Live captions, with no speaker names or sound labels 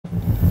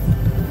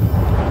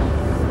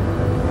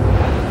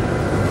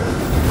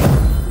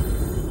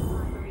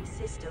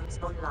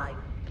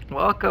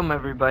Welcome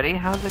everybody,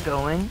 how's it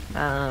going?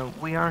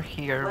 We are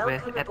here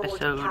Welcome with aboard,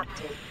 episode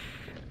Captain.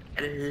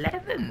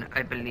 11,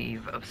 I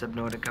believe, of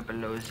Subnautica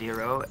Below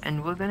Zero,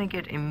 and we're gonna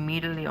get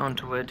immediately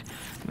onto it,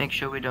 make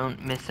sure we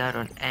don't miss out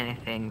on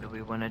anything that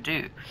we want to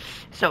do.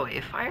 So,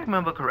 if I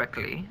remember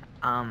correctly,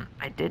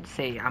 I did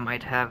say I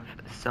might have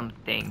some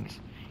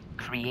things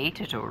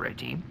created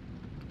already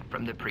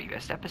from the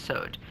previous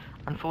episode.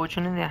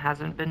 Unfortunately, it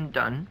hasn't been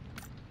done,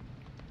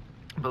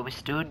 but we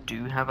still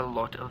do have a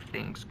lot of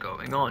things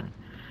going on.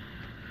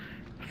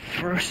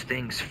 First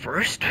things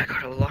first, we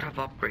got a lot of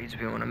upgrades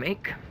we want to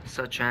make,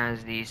 such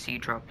as the Sea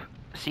Truck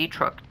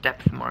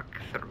Depth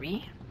Mark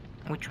III,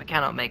 which we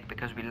cannot make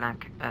because we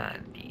lack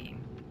the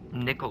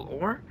nickel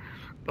ore,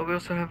 but we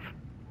also have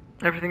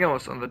everything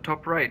else on the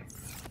top right,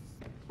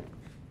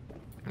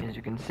 as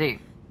you can see.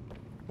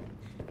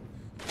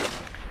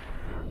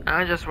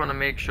 I just want to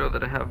make sure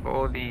that I have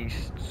all the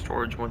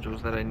storage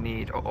modules that I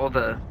need, or all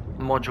the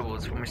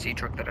modules for my sea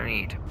truck that I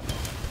need.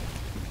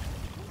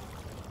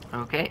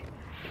 Okay,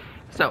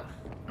 so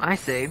I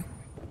say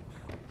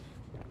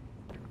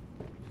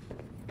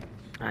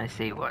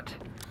what?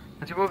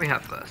 Let's see what we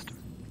have first.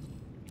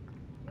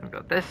 We've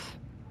got this.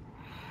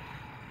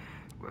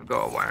 We've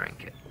got a wiring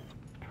kit.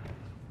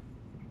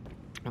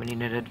 We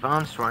need an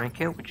advanced wiring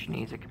kit, which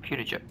needs a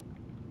computer chip.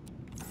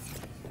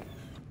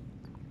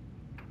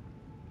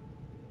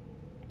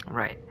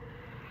 Right.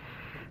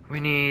 We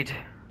need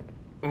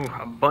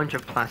a bunch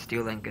of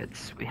plasteel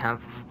ingots. We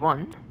have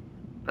one,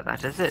 but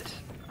that is it.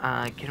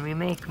 Can we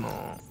make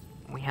more?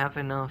 We have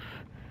enough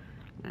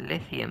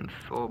lithium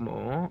for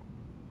more.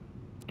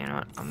 You know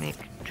what? I'll make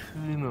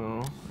 2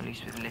 more, at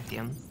least with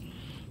lithium.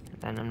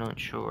 Then I'm not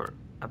sure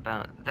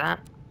about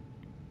that.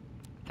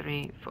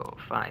 3, 4,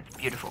 5.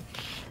 Beautiful.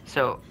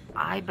 So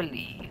I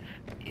believe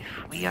if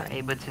we are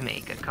able to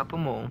make a couple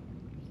more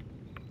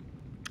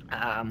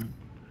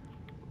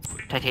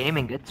titanium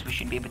ingots, we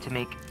should be able to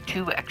make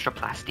 2 extra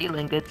plasteel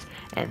ingots,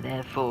 and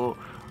therefore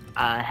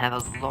have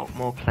a lot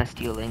more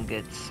plasteel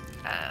ingots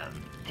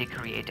to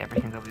create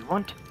everything that we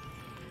want,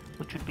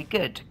 which would be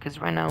good, because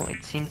right now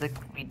it seems like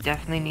we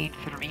definitely need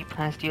 3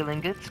 plasteel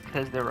ingots,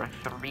 because there are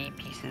 3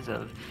 pieces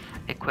of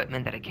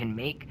equipment that I can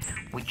make,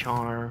 which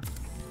are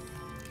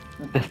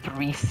the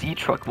 3 sea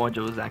truck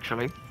modules,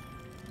 actually.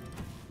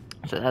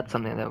 So that's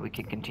something that we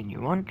can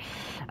continue on.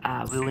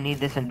 We will need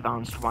this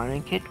advanced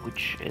wiring kit,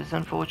 which is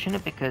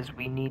unfortunate because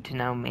we need to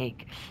now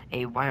make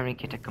a wiring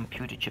kit, a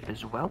computer chip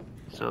as well.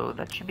 So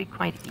that should be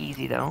quite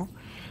easy though.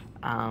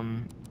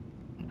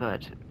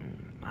 But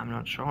I'm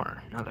not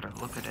sure now that I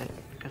look at it,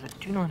 because I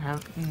do not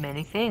have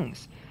many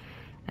things.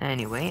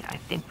 Anyway, I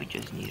think we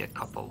just need a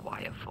couple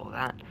wire for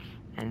that,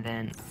 and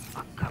then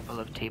a couple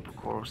of taper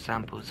core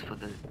samples for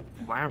the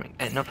wiring,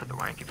 not for the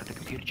wiring kit, for the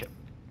computer chip.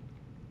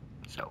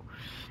 So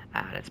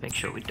let's make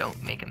sure we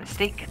don't make a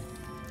mistake.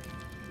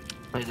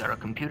 We got our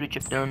computer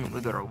chip done,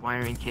 we got our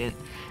wiring kit,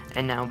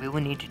 and now we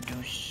will need to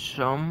do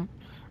some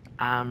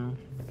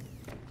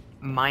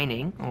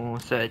mining or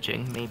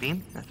searching,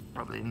 maybe. That's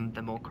probably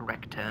the more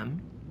correct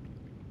term.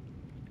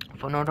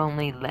 For not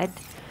only lead,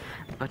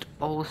 but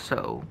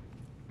also...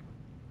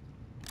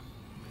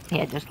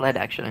 yeah, just lead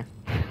actually.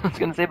 I was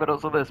gonna say but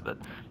also this, but...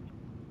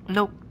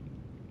 nope.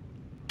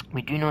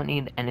 We do not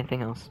need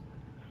anything else.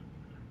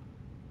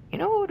 You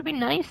know what would be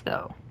nice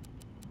though?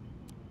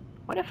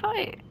 What if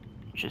I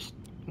just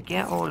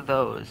get all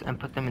those and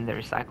put them in the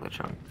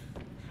recyclotron?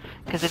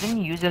 Because I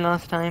didn't use it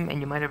last time,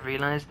 and you might have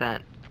realized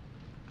that...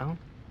 oh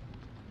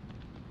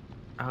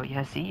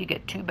yeah, see, you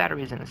get 2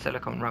 batteries in the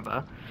silicone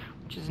rubber,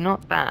 which is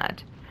not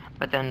bad.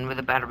 But then with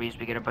the batteries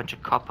we get a bunch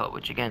of copper,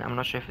 which again, I'm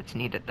not sure if it's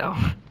needed though.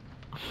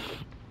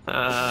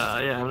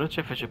 Yeah, I'm not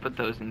sure if I should put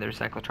those in the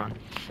recyclotron.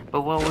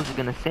 But what I was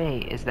gonna say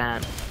is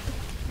that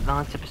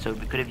last episode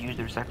we could have used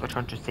the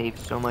recyclotron to save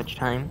so much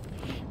time,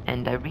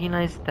 and I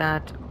realized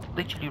that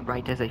literally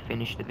right as I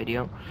finished the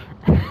video.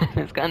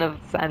 It's kind of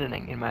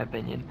saddening in my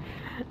opinion.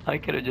 I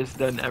could have just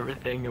done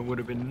everything, it would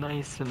have been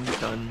nice and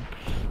done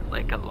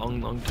like a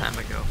long time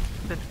ago,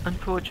 but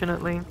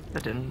unfortunately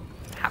that didn't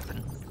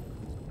happen.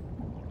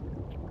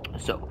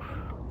 So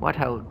what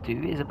I'll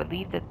do is I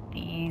believe that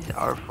these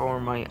are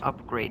for my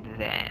upgrade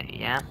there,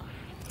 yeah,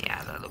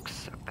 that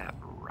looks about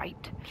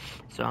right.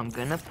 So I'm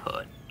gonna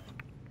put...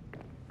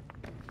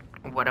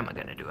 what am I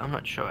gonna do? I'm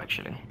not sure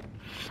actually.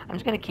 I'm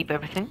just gonna keep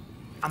everything.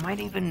 I might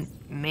even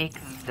make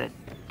the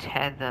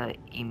tether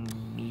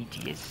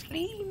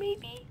immediately,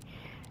 maybe?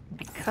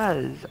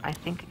 Because I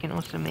think I can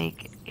also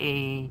make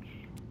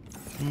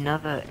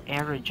another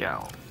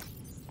aerogel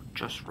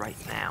just right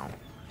now.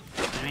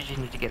 We just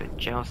need to get a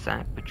gel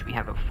sack, which we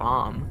have a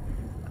farm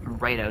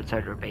right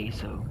outside our base,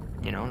 so,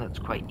 you know, that's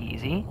quite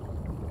easy.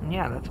 And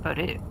yeah, that's about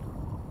it.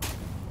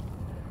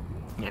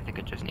 Yeah, I think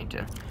I just need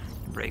to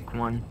break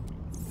one.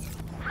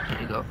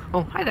 There you go.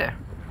 Oh, hi there.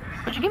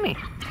 What'd you give me?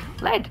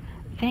 Lead!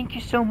 Thank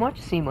you so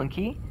much, Sea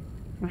Monkey.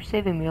 You're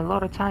saving me a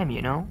lot of time,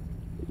 you know?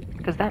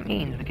 Because that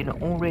means we can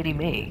already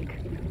make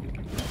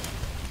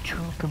 2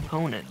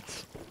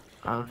 components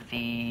of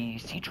the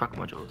sea truck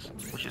modules,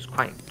 which is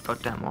quite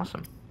goddamn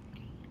awesome.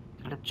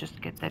 So let's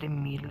just get that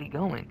immediately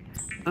going.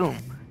 Boom.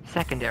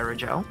 Second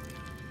aerogel.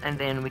 And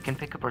then we can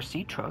pick up our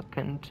sea truck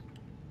and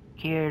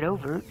gear it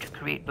over to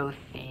create both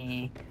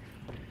the...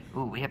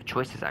 Ooh, we have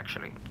choices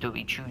actually. Do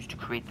we choose to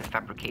create the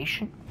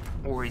fabrication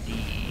or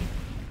the...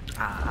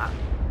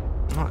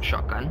 not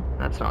shotgun.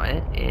 That's not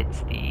it.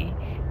 It's the...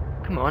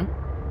 Come on.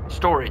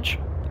 Storage.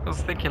 I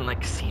was thinking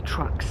like sea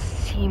truck,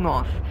 sea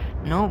moth.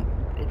 No,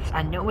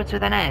 I know it's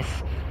with an S.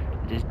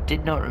 I just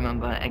did not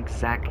remember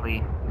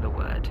exactly the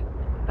word.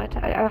 But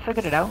I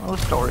figured it out. Oh,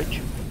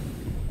 storage.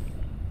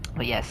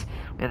 But yes,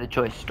 we have the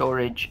choice,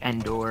 storage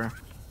and or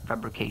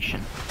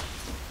fabrication.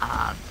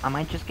 I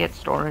might just get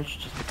storage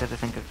just because I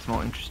think it's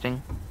more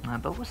interesting.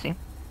 But we'll see.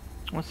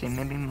 We'll see.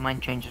 Maybe my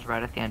mind changes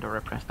right at the end or I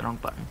press the wrong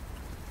button.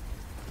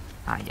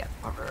 Yeah,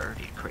 I've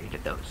already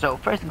created those. So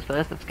first things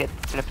first, let's get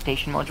the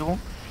teleportation module.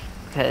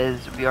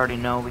 Because we already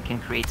know we can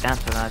create that,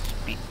 so that's,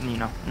 you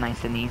know,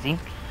 nice and easy.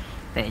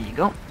 There you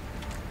go.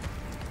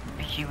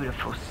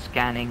 Beautiful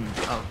scanning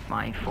of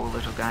my 4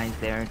 little guys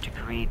there to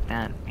create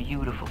that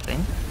beautiful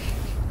thing.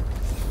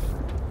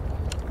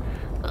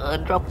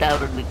 Drop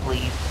down on me,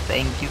 please.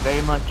 Thank you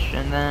very much.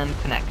 And then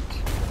connect.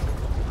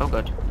 Oh,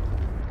 good.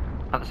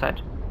 Other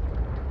side.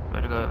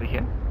 Better go over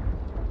here.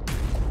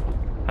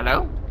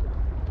 Hello?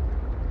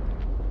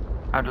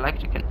 I'd like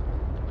to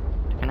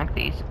connect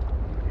these.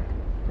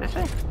 This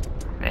way?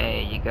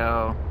 There you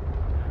go.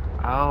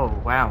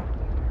 Oh, wow.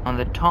 On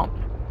the top,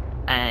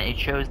 it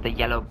shows the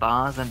yellow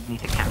bars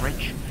underneath the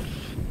carriage.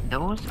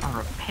 Those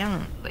are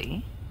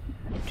apparently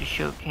to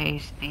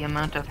showcase the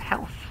amount of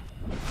health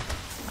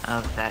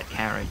of that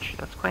carriage.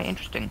 That's quite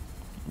interesting.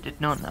 Did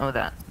not know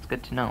that. It's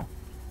good to know.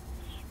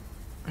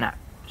 Now,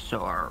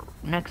 so our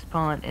next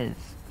part is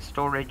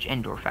storage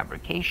and/or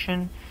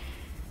fabrication.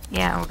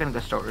 Yeah, we're gonna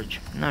go storage.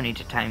 No need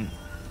to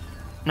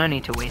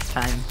waste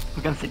time.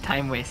 I'm gonna say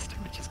time waste,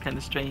 which is kind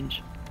of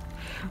strange.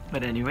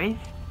 But anyways,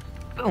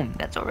 boom.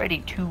 That's already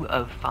 2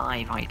 of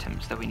 5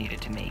 items that we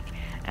needed to make.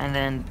 And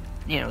then,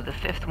 you know, the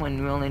 5th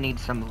one, we only need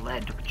some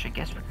lead, which I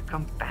guess we could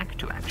come back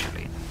to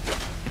actually,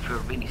 if we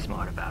were really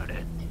smart about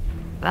it.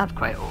 That's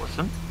quite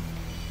awesome.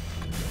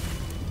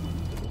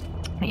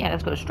 But yeah,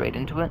 let's go straight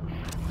into it.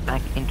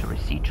 Back into our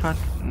sea truck.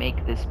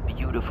 Make this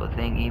beautiful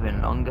thing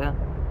even longer.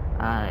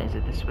 Is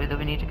it this way that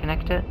we need to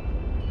connect it?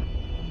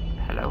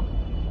 Hello?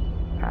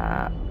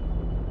 I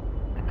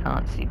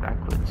can't see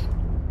backwards.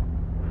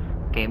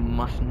 Okay,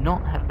 must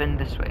not have been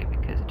this way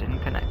because it didn't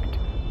connect.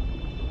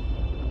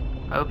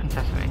 Open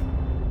sesame.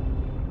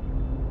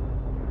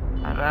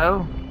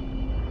 Hello?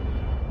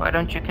 Why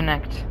don't you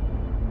connect?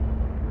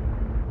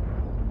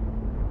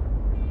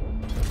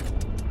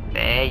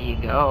 There you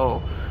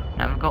go.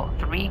 Now we've got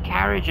 3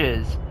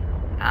 carriages.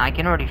 I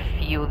can already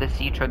feel the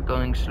sea truck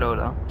going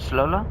slower,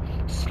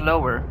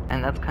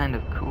 and that's kind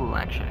of cool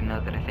actually now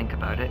that I think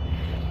about it.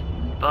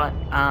 But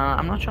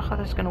I'm not sure how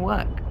this is gonna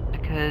work,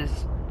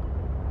 because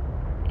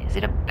is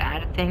it a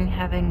bad thing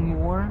having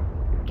more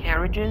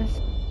carriages?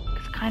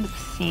 Because it kind of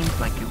seems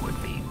like it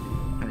would be,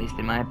 at least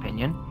in my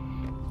opinion.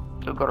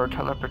 So we've got our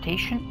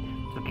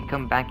teleportation, so we can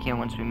come back here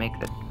once we make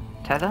the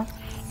tether.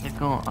 We've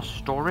got a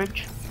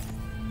storage,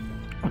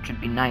 which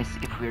would be nice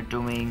if we're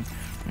doing,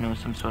 you know,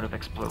 some sort of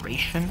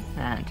exploration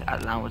and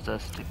allows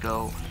us to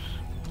go,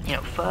 you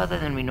know, further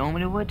than we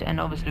normally would. And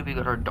obviously we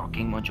got our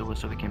docking module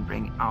so we can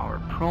bring our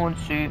prawn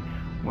suit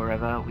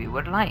wherever we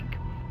would like.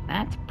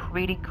 That's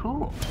pretty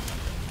cool.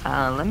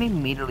 Let me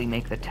immediately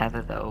make the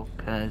tether though,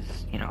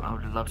 because, you know, I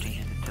would love to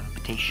use the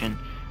teleportation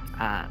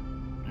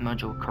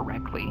module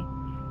correctly.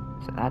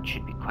 So that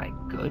should be quite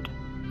good.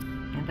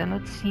 And then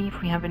let's see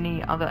if we have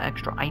any other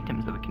extra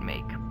items that we can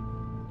make.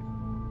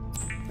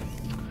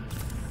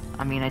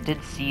 I mean, I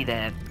did see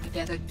that... The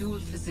tether tool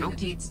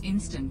facilitates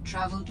instant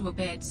travel to a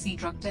paired sea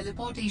truck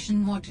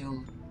teleportation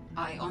module.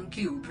 Ion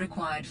cube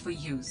required for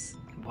use.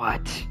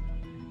 What?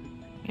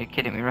 You're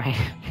kidding me, right?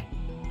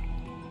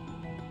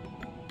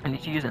 I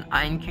need to use an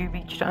ion cube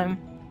each time?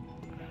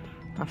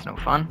 That's no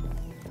fun.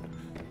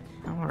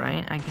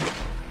 Alright,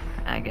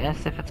 I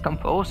guess if it's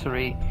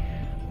compulsory.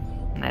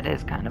 That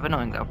is kind of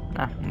annoying though.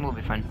 We'll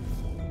be fine.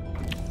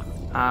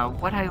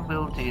 What I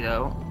will do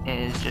though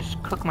is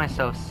just cook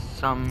myself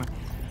some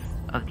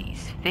of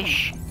these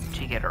fish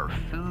to get our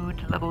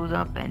food levels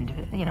up and,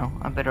 you know,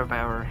 a bit of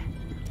our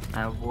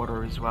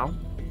water as well.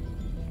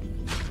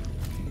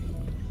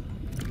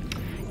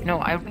 You know,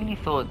 I really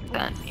thought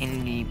that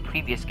in the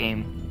previous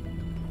game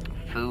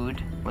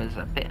food was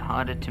a bit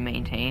harder to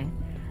maintain,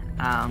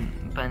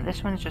 but in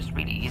this one it's just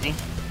really easy.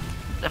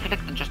 I feel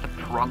like just the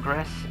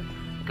progress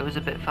goes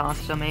a bit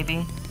faster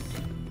maybe,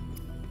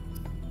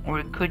 or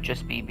it could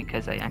just be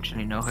because I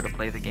actually know how to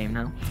play the game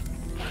now.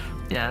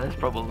 Yeah, that's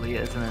probably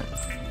it, isn't it?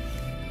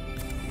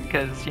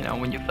 Because, you know,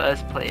 when you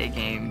first play a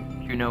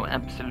game, you know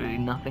absolutely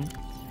nothing.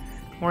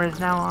 Whereas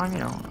now, you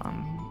know,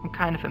 I'm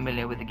kind of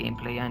familiar with the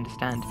gameplay. I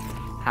understand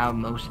how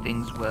most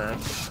things work.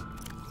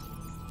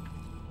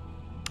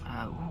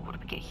 Ooh, what do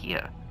we get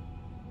here?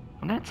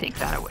 I'm gonna take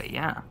that away,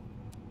 yeah.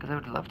 Because I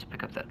would love to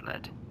pick up that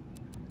lead.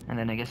 And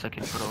then I guess I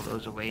can put all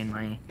those away in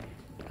my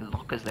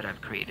lockers that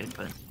I've created,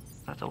 but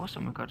That's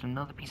awesome. We got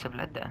another piece of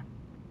lead there.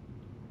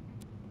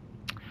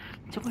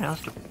 Let's see what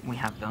else do we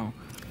have though,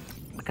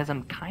 because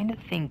I'm kind of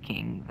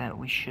thinking that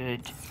we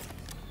should.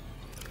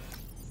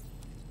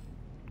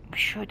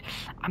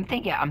 I'm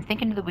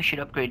thinking that we should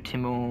upgrade to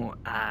more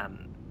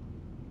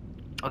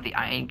of the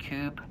iron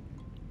cube.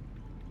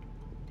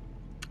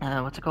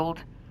 What's it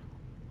called?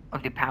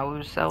 Of the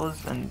power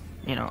cells and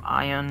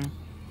iron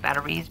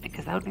batteries,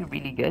 because that would be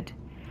really good.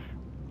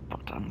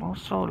 But I'm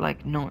also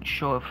like not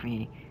sure if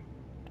we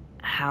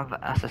have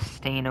a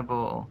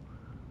sustainable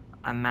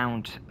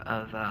amount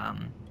of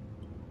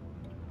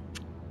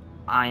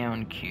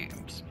ion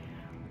cubes,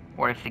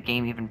 or if the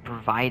game even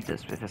provides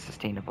us with a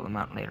sustainable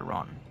amount later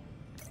on.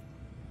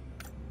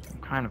 I'm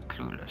kind of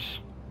clueless.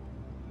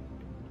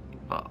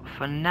 But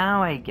for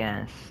now, I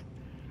guess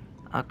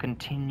I'll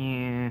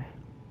continue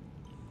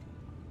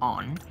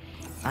on.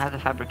 I have the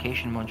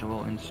fabrication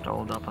module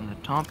installed up on the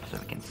top so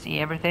we can see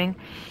everything.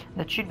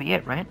 That should be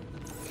it, right?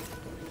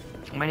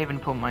 I might even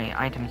put my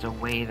items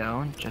away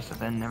though, just so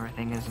then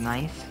everything is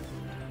nice.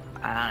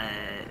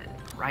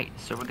 Right,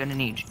 so we're gonna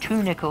need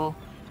 2 nickel,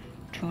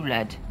 2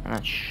 lead, and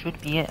that should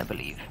be it, I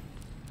believe.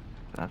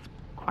 So that's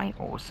quite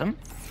awesome.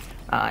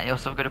 I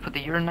also got to put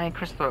the uranite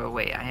crystal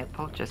away. I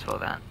apologize for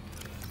that.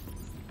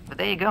 But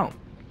there you go.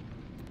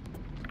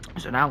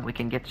 So now we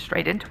can get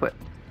straight into it.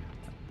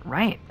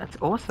 Right, that's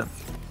awesome.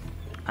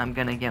 I'm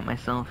gonna get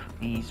myself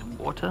these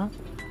water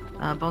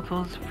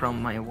bottles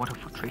from my water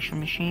filtration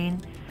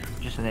machine,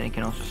 just so that it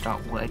can also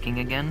start working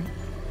again.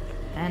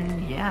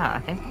 And yeah, I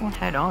think we'll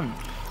head on.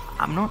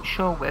 I'm not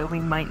sure where we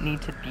might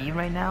need to be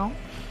right now,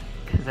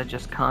 because I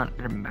just can't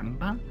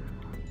remember.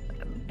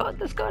 But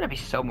there's gotta be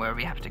somewhere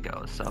we have to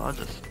go, so I'll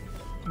just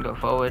go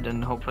forward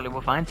and hopefully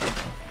we'll find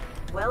something.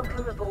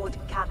 Welcome aboard,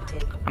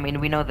 Captain. I mean,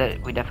 we know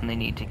that we definitely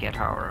need to get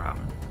our,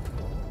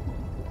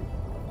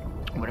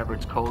 whatever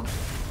it's called.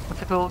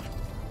 What's it called?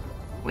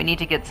 We need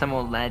to get some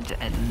more lead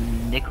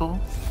and nickel,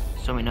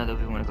 so we know that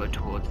we want to go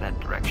towards that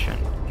direction.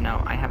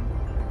 Now, I have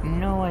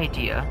no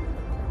idea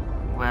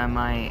where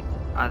my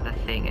other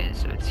thing is,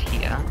 so it's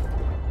here.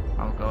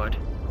 Oh god.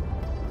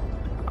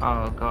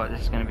 Oh god,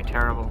 this is gonna be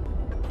terrible.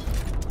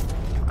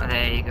 Oh,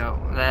 there you go.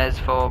 There's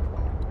 4.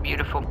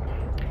 Beautiful.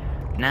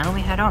 Now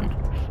we head on.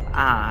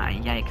 Ah,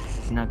 yikes.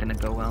 It's not gonna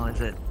go well,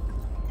 is it?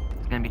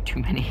 There's gonna be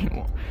too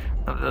many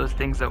of those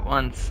things at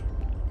once.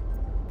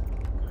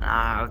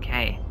 Ah,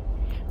 okay.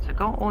 So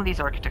go all these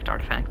architect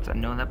artifacts. I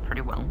know that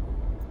pretty well.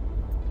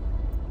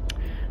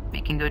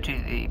 We can go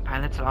to the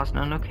pilot's last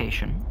known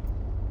location.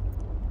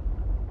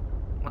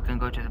 We can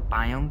go to the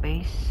biome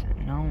base.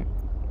 No.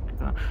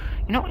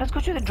 You know what? Let's go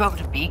to the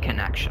dropped beacon,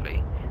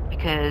 actually.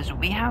 Because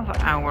we have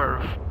our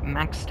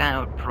maxed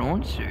out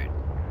prawn suit.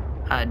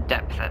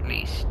 Depth, at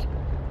least.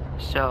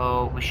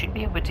 So, we should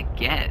be able to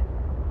get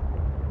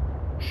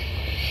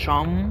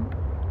some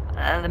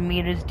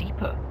meters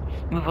deeper.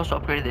 We've also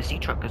upgraded the sea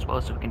truck as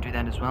well, so we can do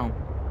that as well.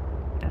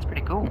 That's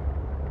pretty cool.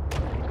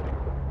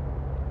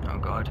 Oh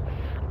god.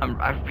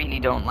 I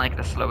really don't like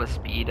the slower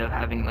speed of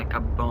having like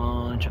a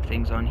bunch of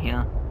things on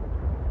here.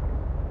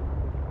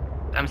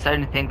 I'm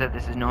starting to think that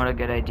this is not a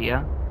good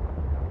idea.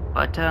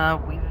 But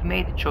we've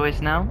made the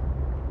choice now.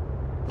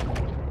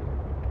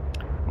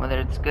 Whether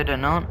it's good or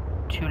not,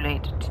 too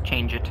late to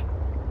change it.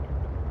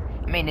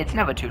 I mean, it's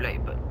never too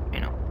late, but,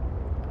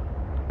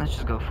 let's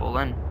just go full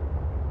in.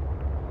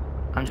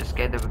 I'm just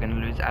scared that we're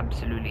gonna lose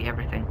absolutely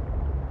everything.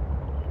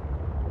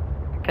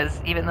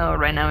 Because even though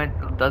right now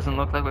it doesn't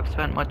look like we've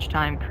spent much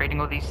time creating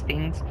all these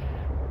things,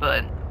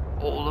 but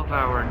all of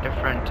our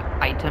different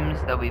items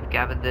that we've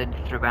gathered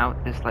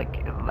throughout this,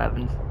 like,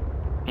 11,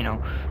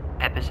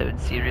 episode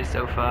series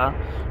so far,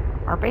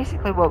 are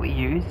basically what we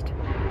used.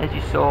 As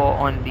you saw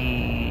on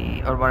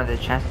one of the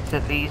chests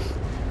at least,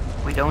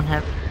 we don't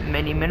have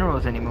many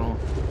minerals anymore,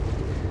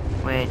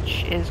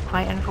 which is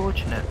quite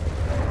unfortunate.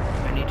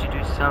 We need to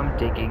do some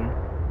digging.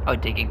 Oh,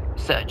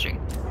 searching.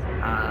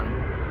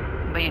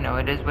 But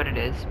it is what it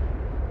is.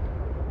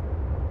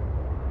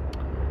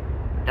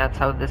 That's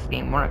how this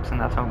game works, and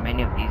that's how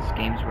many of these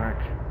games work.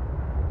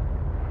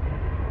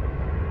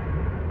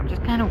 I'm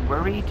just kind of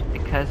worried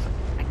because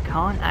I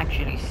can't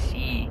actually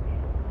see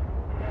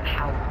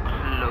how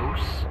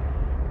close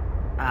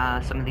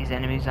some of these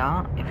enemies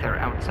are if they're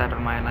outside of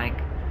my, like,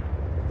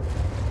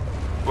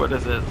 what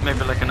is it? Maybe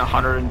like an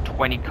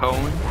 120 cone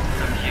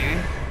of view.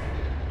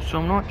 So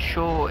I'm not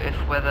sure if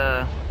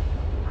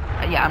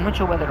I'm not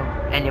sure whether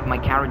any of my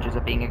characters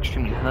are being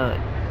extremely hurt.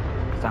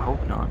 Because I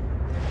hope not.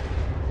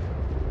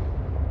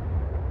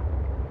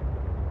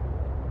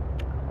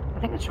 I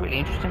think it's really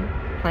interesting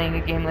playing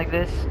a game like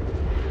this,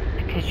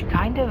 because you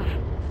kind of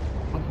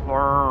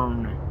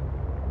learn,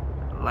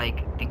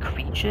 like, the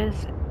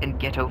creatures and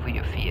get over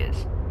your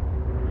fears.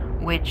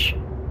 Which,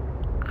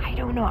 I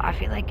don't know, I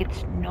feel like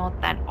it's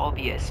not that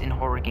obvious in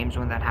horror games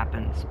when that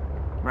happens,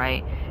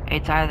 right?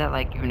 It's either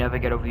like you never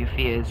get over your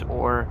fears,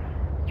 or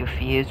your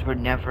fears were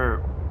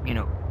never,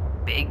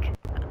 big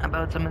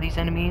about some of these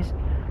enemies.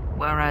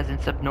 Whereas in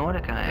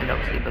Subnautica and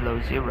obviously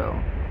Below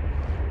Zero,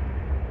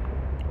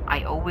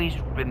 I always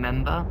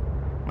remember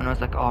when I was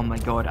like, oh my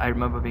god, I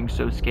remember being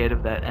so scared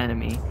of that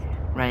enemy,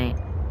 right?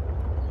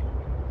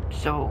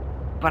 So,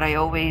 but I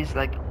always,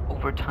 like,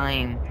 over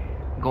time,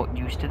 got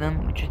used to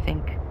them, which I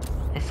think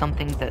is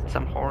something that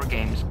some horror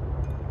games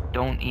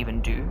don't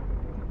even do.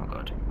 Oh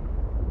god.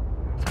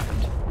 What's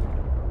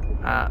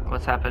happened?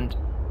 What's happened?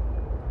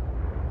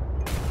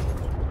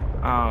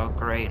 Oh,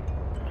 great.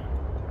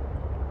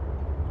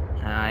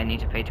 I need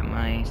to pay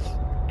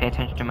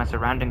attention to my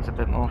surroundings a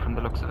bit more from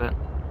the looks of it.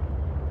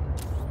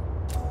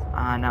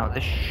 Now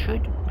there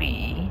should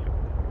be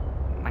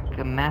like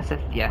a massive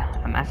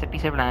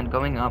piece of land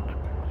going up,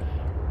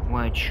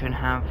 which should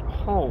have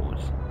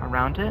holes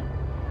around it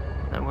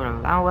that would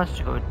allow us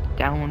to go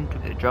down to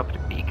the dropped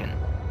beacon.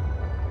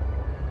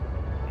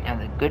 Now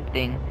the good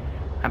thing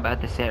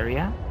about this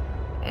area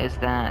is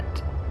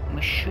that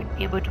we should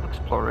be able to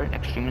explore it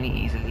extremely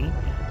easily,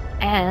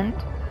 and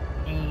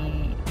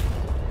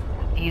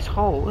these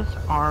holes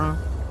are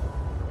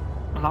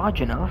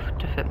large enough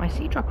to fit my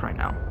sea truck right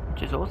now,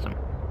 which is awesome.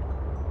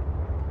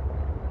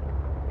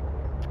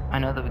 I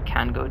know that we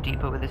can go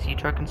deeper with the sea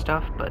truck and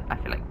stuff, but I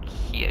feel like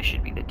here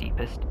should be the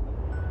deepest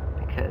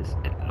because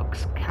it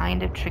looks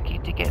kind of tricky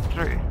to get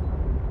through.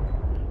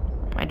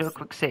 I might do a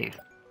quick save,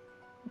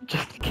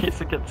 just in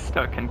case it gets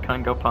stuck and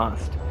can't go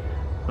past.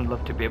 I'd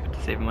love to be able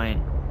to save my,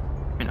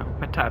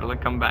 my title and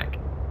come back.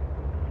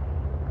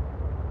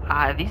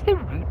 Are these the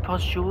root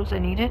pustules I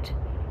needed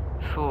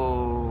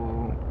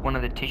for one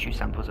of the tissue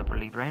samples, I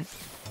believe, right?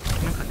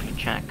 Let me quickly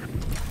check.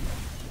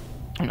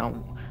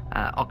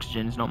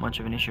 Oxygen is not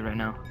much of an issue right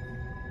now.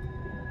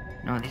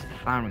 No, these are the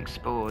flowering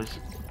spores.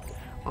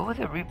 What were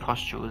the root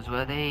pustules?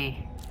 Were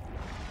they...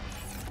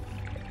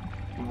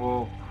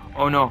 Whoa.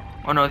 Oh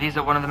no, these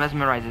are one of the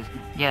mesmerizers.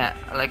 Yeah,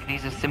 like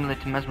these are similar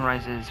to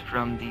mesmerizers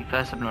from the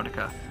first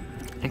Subnautica.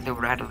 I think they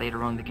were added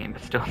later on in the game,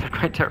 but still, they're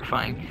quite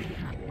terrifying.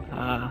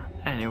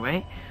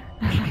 Anyway,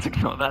 let's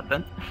ignore that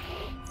then.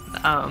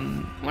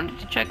 Wanted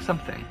to check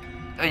something.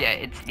 Oh yeah,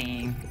 it's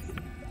the...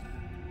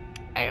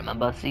 I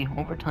remember, see,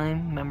 over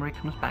time, memory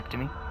comes back to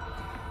me.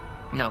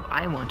 No,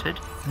 I wanted...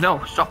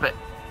 No, stop it!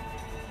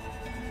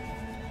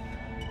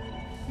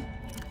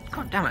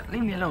 God damn it,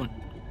 leave me alone.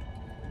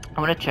 I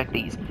want to check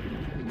these.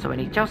 So I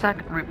need gel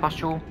sac, root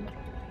pustule,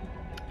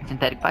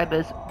 synthetic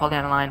fibers,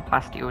 polyaniline,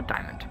 plasteel,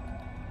 diamond.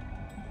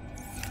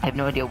 I have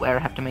no idea where I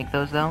have to make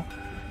those though.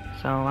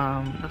 So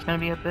there's going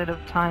to be a bit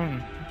of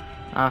time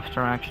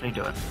after I actually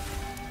do it.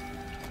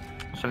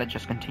 So let's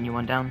just continue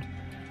on down.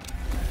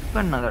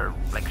 Got another,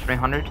 like,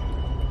 300.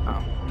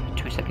 Oh,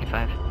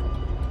 275.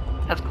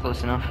 That's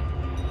close enough.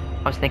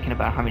 I was thinking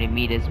about how many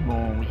meters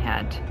more we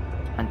had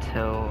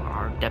until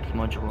our depth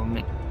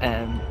module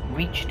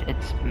reached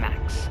its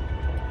max.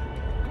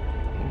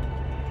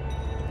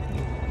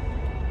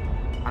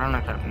 I don't know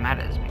if that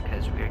matters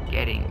because we're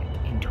getting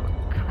into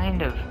a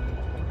kind of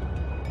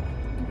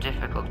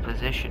difficult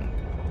position.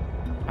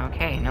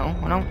 Okay, no,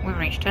 we've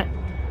reached it.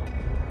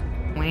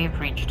 We've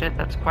reached it,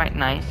 that's quite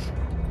nice.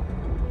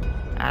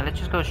 Let's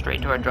just go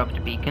straight to our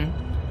dropped beacon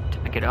to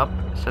pick it up,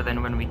 so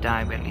then when we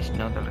die we at least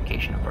know the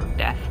location of our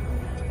death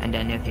and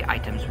any of the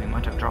items we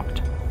might have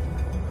dropped.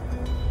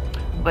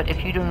 But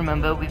if you don't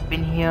remember, we've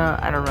been here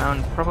at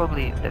around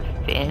probably the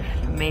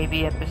 5th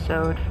maybe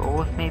episode,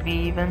 4th maybe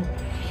even,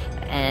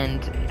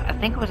 and I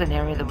think it was an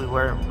area that we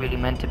weren't really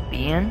meant to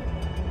be in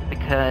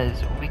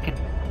because we could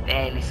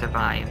barely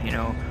survive,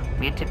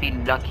 We had to be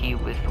lucky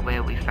with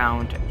where we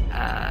found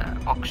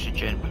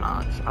oxygen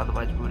plants,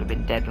 otherwise we would have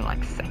been dead in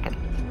like seconds.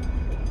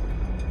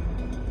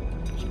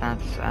 So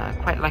that's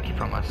quite lucky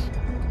from us.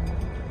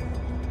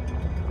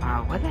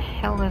 Where the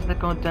hell is the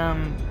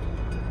goddamn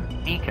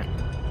beacon?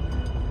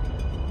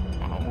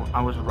 Oh,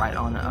 I was right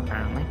on it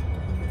apparently.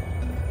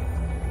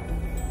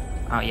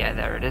 Oh yeah,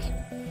 there it is.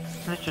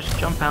 Let's just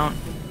jump out,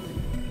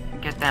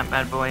 get that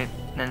bad boy,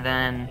 and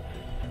then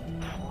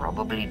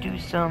probably do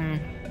some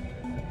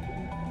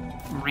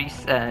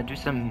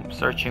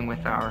searching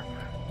with our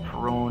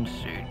prawn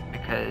suit,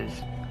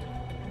 because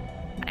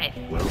I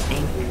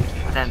think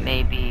that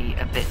may be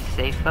a bit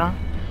safer,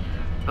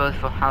 both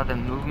for how the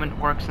movement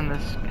works in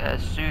this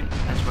suit,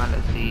 as well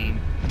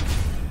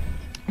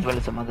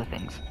as some other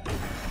things.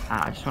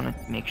 I just want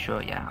to make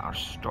sure, yeah, our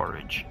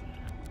storage.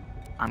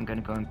 I'm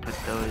gonna go and put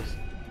those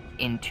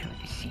into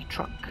the sea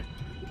truck,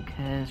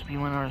 because we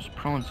want our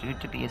prawn suit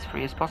to be as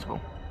free as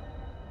possible.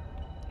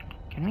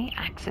 Can we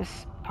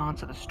access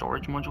parts of the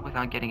storage module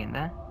without getting in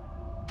there?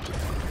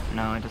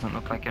 No, it doesn't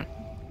look like it.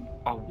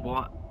 Oh,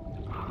 what?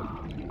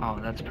 Oh,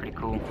 that's pretty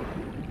cool.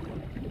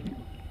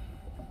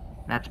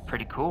 That's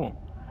pretty cool.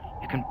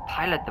 You can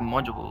pilot the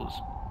modules,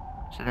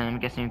 so then I'm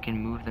guessing you can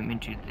move them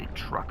into the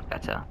truck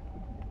better.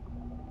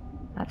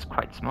 That's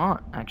quite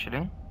smart,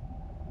 actually.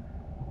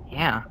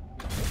 Yeah.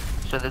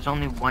 So there's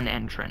only one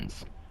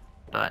entrance,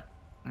 but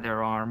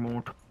there are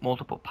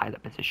multiple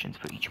pilot positions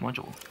for each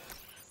module.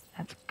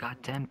 That's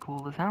goddamn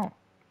cool as hell.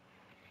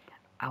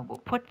 I will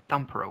put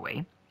Thumper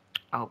away.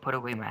 I'll put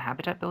away my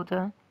habitat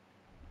builder.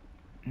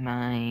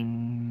 I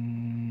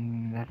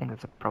think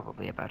that's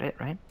probably about it,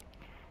 right?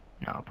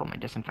 No, I'll put my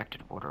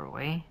disinfected water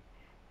away.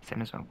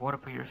 Same as my water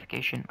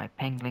purification, my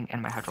pangling,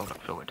 and my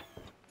hydraulic fluid.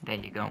 There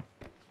you go.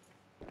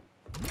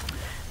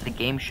 The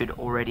game should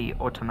already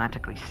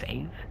automatically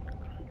save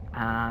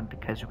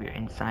because we're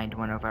inside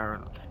one of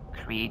our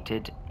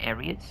created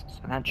areas,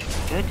 so that should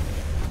be good.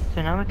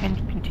 So now we can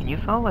continue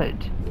forward.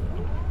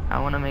 I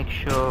want to make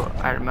sure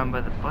I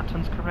remember the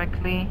buttons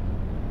correctly.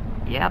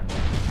 Yep,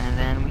 and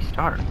then we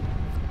start.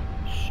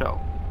 So,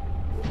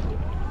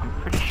 I'm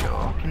pretty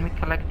sure, can we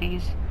collect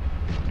these?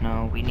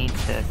 No, we need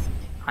to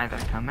either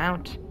come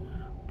out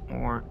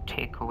or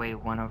take away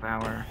one of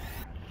our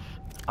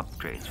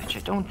upgrades, which I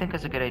don't think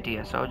is a good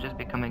idea, so I'll just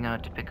be coming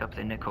out to pick up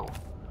the nickel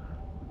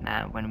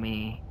when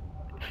we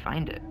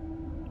find it.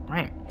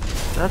 Right,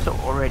 so that's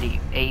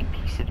already a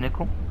piece of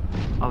nickel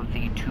of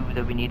the 2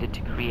 that we needed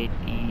to create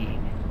the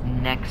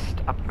next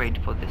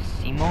upgrade for the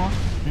sea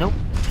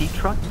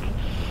truck.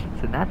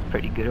 So that's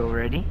pretty good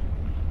already.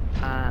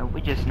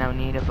 We just now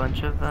need a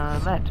bunch of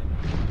lead.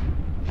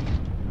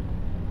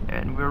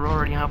 And we're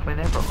already halfway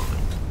there probably.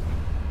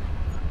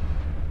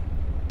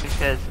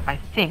 Because I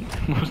think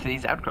most of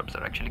these outcrops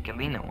are actually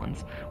galena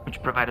ones,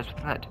 which provide us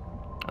with lead.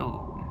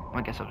 Oh,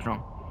 I guess I was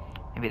wrong.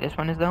 Maybe this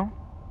one is though?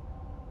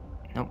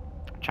 Nope.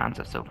 Chance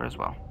of silver as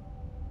well.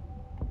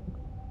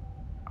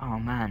 Oh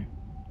man.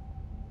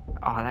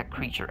 Oh, that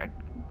creature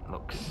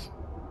looks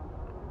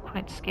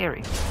quite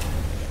scary.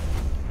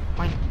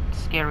 Quite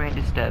scary and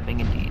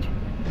disturbing indeed.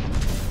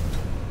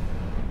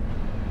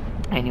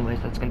 Anyways,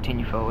 let's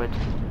continue forward.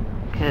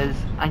 Because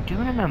I do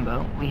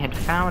remember we had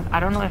found, I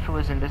don't know if it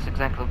was in this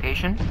exact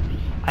location,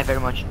 I very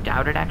much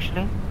doubt it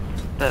actually,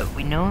 but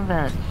we know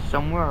that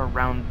somewhere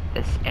around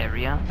this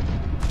area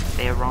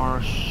there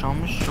are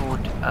some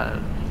sort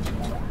of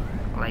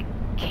like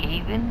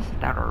cave-ins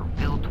that are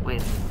built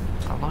with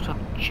a lot of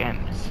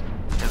gems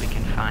that we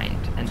can find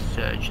and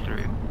search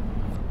through,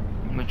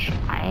 which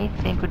I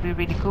think would be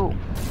really cool,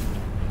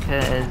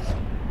 because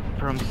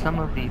from some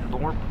of the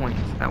lore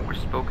points that were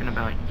spoken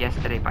about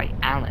yesterday by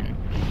Alan,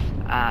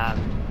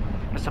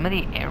 some of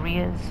the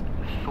areas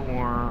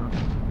for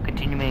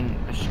continuing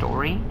the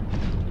story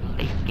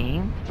late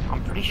game,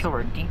 I'm pretty sure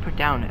are deeper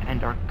down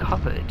and are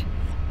covered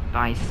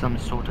by some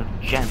sort of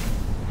gem,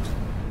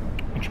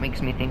 which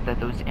makes me think that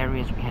those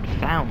areas we had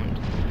found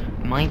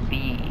might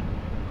be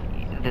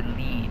the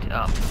lead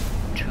up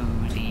to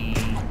the,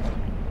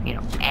 you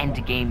know,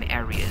 end game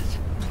areas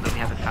that we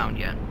haven't found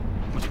yet,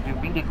 which would be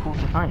really cool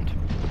to find,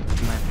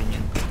 in my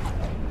opinion.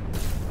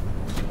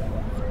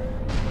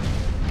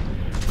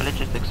 But let's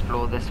just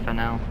explore this for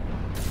now.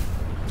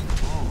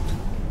 Ooh.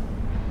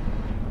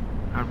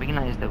 I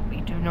realize that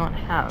we do not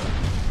have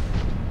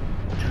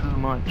too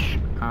much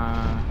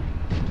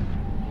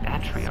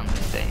battery on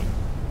this thing.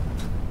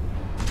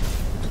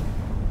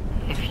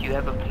 If you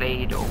ever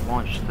played or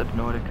watched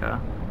Subnautica,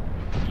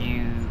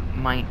 you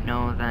might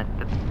know that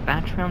the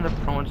battery on the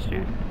prawn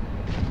suit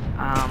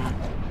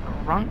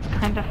runs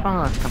kind of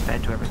fast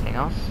compared to everything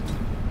else.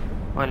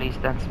 Or at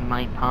least that's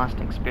my past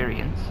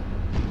experience.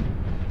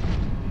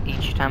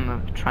 Each time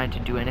I've tried to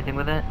do anything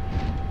with it,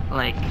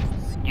 like,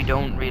 you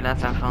don't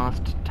realize how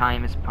fast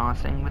time is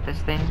passing with this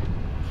thing,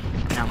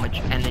 and how much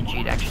energy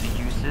it actually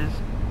uses,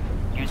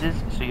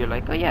 so you're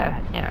like, oh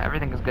yeah,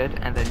 everything is good,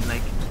 and then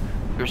like,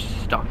 you're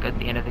stuck at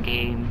the end of the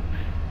game,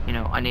 you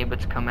know, unable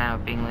to come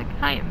out, being like,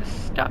 I am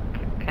stuck,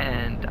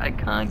 and I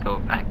can't go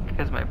back,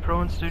 because my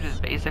prawn suit is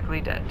basically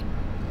dead.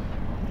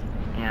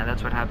 Yeah,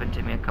 that's what happened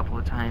to me a couple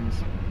of times.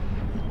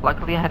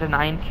 Luckily I had an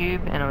iron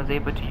cube, and I was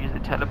able to use the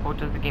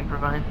teleporter the game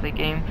provides the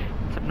game,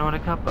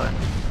 Subnautica, but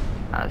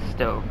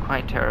still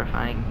quite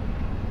terrifying.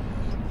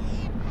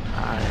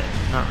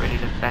 Not really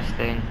the best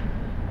thing.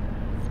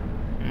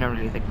 Not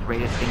really the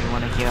greatest thing you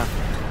want to hear.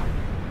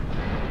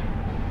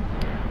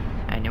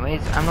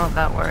 Anyways, I'm not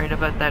that worried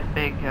about that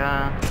big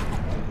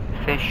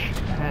fish,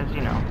 because,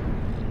 you know,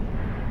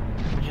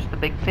 it's just a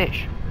big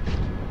fish.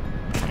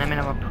 And I mean,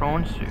 I'm a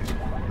prawn suit.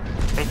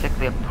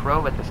 Basically a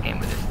pro at this game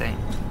with this thing.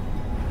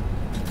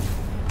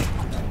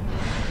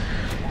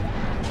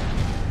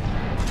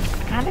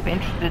 I'm kind of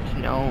interested to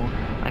know,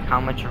 like,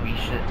 how much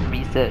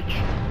research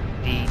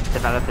the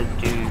developers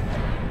do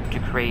to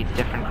create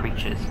different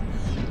creatures.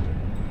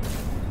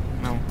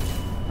 No,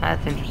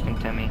 that's interesting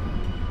to me.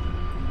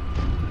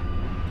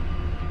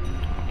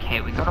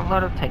 Okay, we got a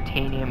lot of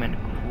titanium and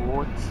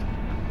quartz,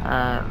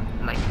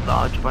 like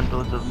large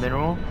bundles of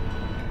mineral,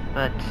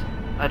 but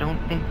I don't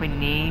think we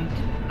need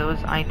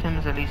those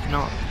items, at least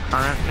not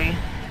currently.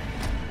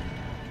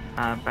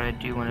 But I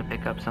do want to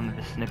pick up some of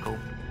this nickel.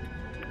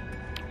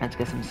 Let's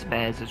get some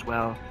spares as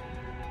well.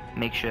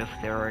 Make sure if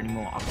there are any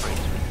more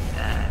upgrades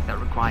that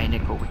require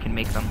nickel, we can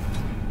make them.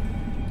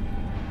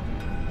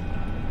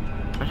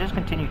 Let's just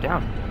continue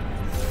down.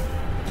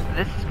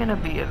 This is gonna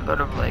be a lot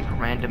of like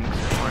random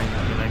exploring,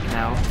 I feel like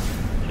now.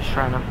 Just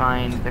trying to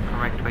find the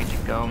correct way to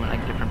go and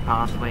like different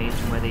pathways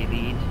and where they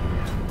lead.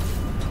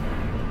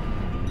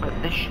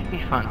 But this should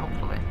be fun,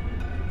 hopefully.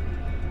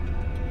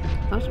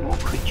 Are those more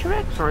creature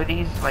eggs, or are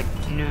these like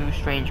new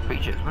strange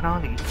creatures? What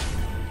are these?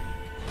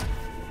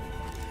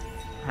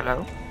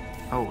 Hello?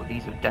 Oh,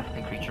 these are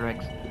definitely creature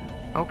eggs.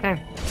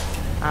 Okay.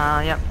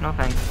 Yep, no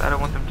thanks. I don't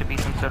want them to be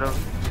some sort of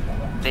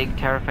big,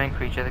 terrifying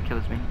creature that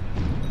kills me.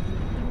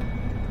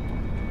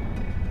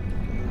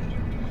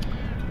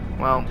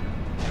 Well,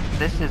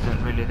 this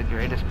isn't really the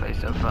greatest place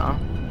so far.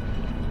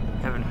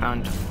 Haven't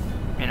found,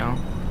 you know,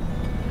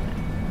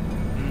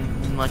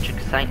 much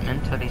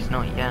excitement, at least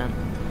not yet.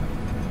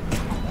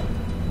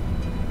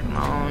 Come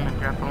on,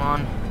 grapple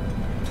on.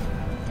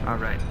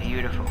 Alright,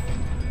 beautiful.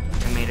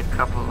 We made a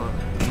couple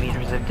of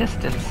meters of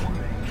distance.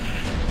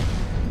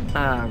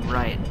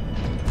 Right.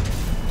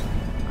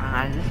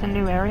 Is this a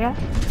new area?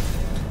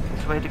 Is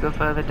this way to go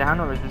further down,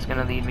 or is this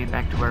gonna lead me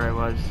back to where I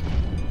was?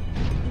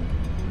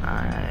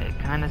 It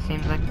kinda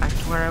seems like back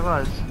to where I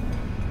was.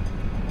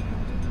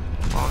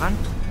 Well then.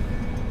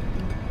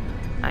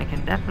 I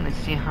can definitely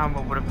see how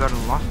I would have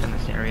gotten lost in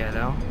this area,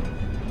 though.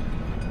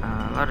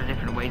 A lot of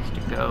different ways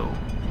to go.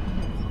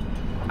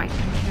 Quite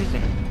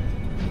confusing.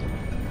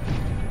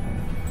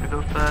 To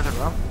go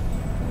further up?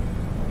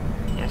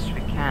 Yes,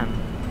 we can.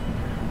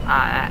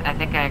 I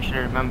think I actually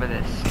remember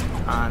this.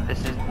 This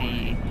is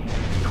the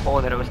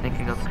core that I was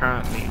thinking of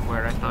currently,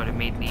 where I thought it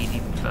may lead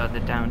even further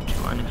down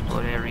to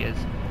unexplored areas.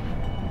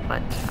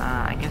 But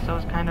I guess I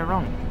was kind of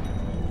wrong.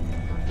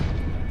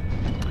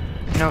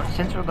 You know,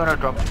 since we're gonna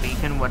drop the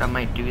beacon, what I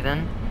might do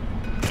then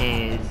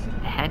is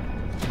head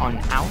on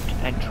out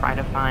and try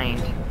to find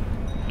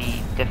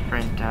the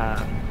different,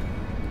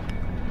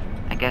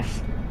 I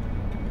guess,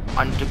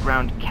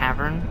 underground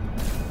cavern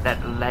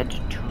that led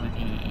to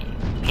the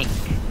pink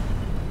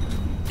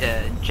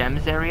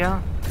gems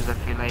area, because I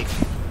feel like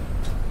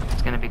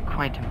it's gonna be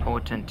quite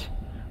important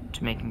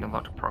to making a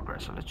lot of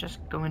progress. So let's just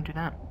go and do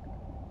that.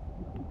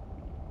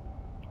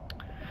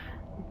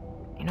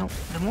 You know,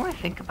 the more I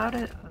think about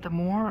it, the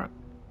more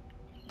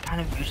kind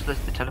of useless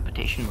the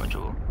teleportation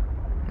module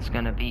is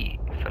gonna be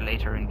for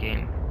later in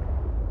game.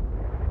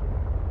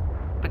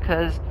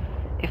 Because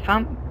if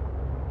I'm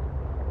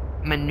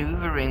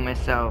maneuvering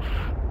myself,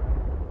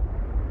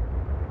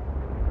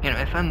 you know,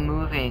 if I'm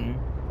moving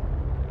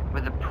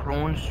with a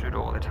prawn suit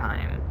all the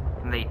time,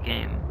 late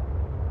game,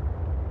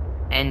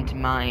 and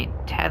my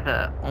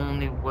tether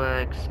only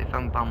works if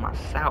I'm by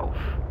myself,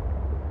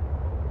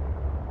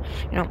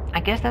 you know, I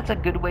guess that's a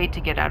good way to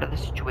get out of the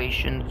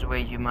situations where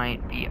you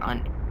might be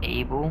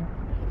unable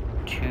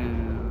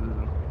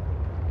to,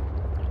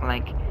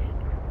 like,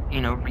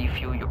 you know,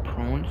 refuel your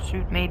prawn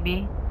suit,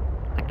 maybe?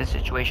 Like the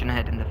situation I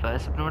had in the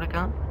first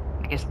Subnautica.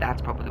 I guess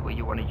that's probably where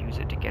you want to use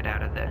it to get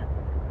out of there.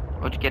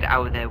 Or to get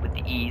out of there with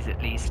the ease,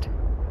 at least.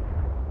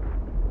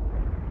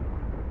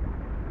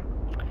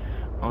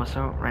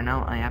 Also, right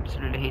now, I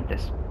absolutely hate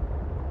this.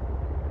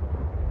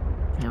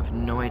 I have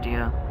no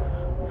idea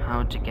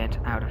how to get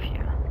out of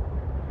here.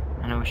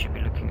 I know we should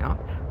be looking up,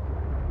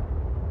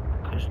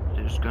 because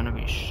there's gonna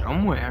be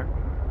somewhere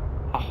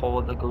a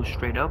hole that goes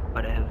straight up,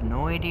 but I have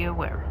no idea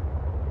where.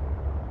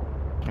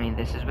 I mean,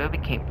 this is where we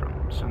came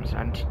from, so I'm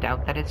starting to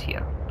doubt that it's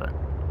here, but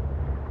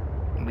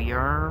we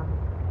are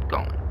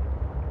going.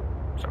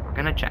 So we're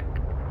gonna check.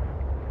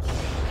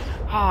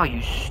 Oh,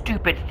 you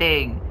stupid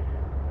thing!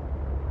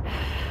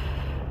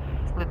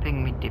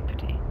 Flipping me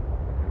dippity.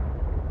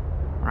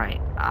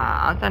 Right,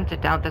 I'm starting to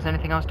doubt there's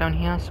anything else down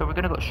here, so we're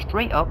gonna go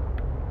straight up.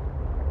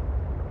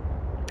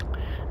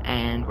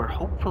 And we're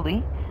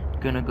hopefully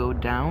gonna go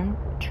down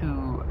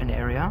to an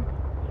area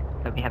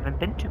that we haven't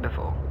been to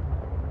before,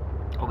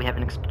 or we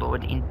haven't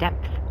explored in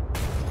depth.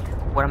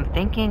 What I'm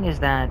thinking is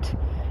that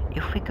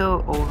if we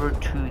go over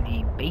to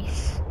the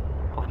base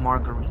of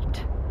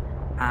Marguerite,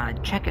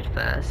 check it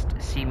first,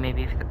 see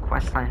maybe if the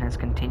questline has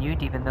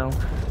continued, even though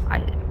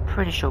I'm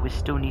pretty sure we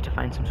still need to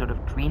find some sort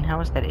of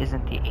greenhouse that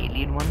isn't the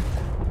alien one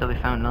that we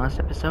found last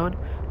episode,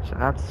 so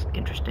that's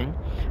interesting.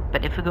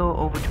 But if we go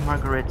over to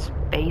Marguerite's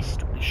base,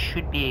 we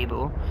should be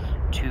able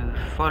to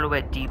follow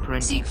it deeper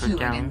and deeper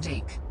down,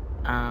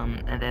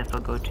 and therefore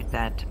go to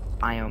that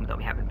biome that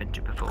we haven't been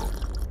to before.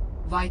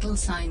 Vital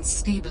signs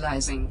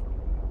stabilizing.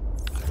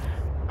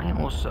 I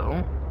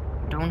also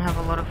don't have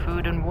a lot of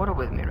food and water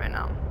with me right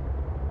now,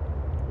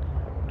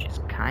 which is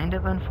kind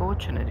of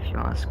unfortunate if you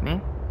ask me.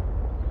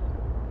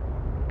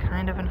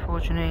 Kind of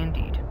unfortunate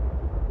indeed.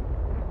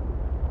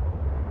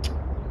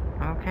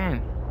 Okay.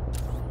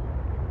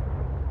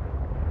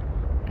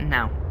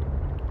 Now,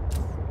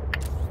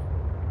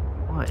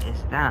 what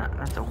is that?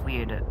 That's a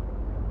weird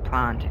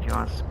plant if you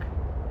ask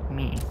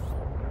me.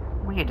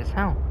 Weird as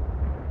hell.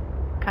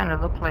 Kind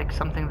of look like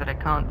something that I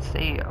can't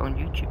say on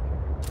YouTube.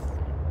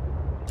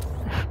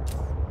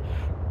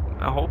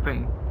 I'm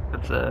hoping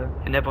it's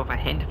enough of a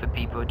hint for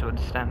people to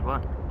understand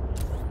what.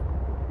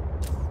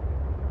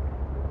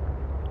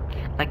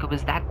 Like, it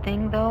was that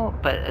thing though,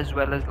 but as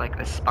well as like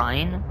the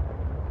spine.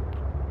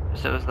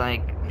 So it was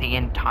like the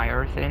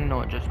entire thing,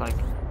 not just like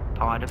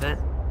part of it.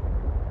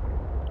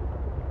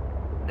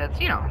 That's,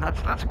 you know,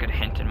 that's a good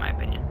hint in my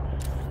opinion.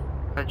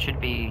 That should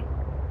be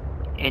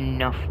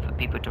enough for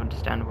people to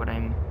understand what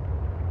I'm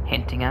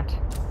hinting at.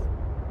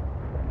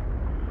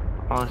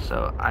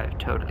 Also, I've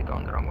totally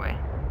gone the wrong way.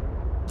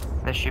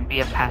 There should be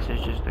a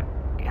passage just that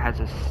has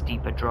a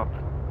steeper drop.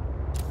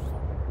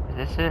 Is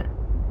this it?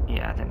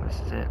 Yeah, I think this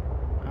is it.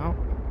 Oh,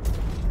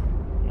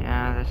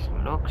 Yeah, this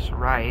looks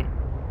right.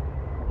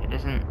 It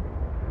isn't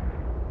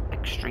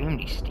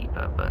extremely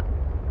steeper, but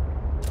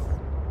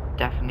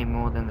definitely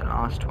more than the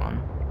last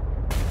one.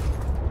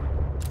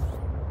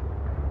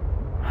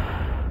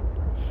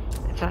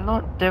 It's a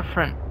lot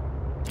different,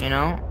 you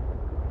know?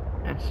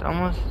 It's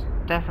almost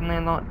definitely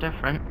a lot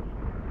different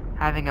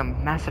having a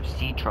massive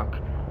sea truck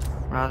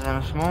rather than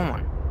a small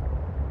one.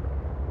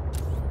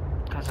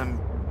 Because I'm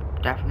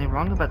definitely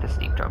wrong about the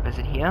steep drop. Is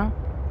it here?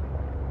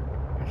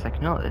 It's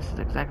like, no, this is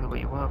exactly what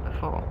you were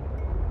before.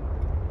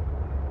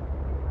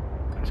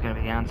 That's gonna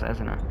be the answer,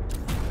 isn't it?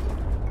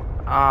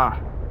 Ah,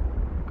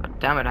 god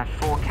damn it, I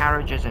have 4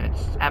 carriages and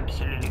it's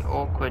absolutely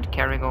awkward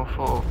carrying all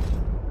 4.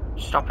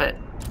 Stop it.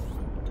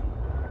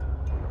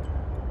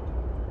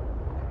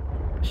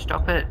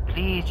 Stop it,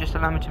 please, just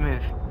allow me to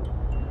move.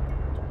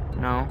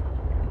 No.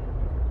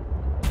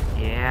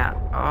 Yeah,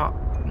 oh,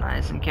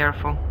 nice and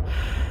careful.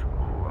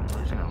 Ooh, I'm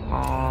losing a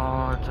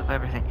lot of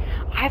everything.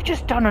 I've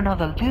just done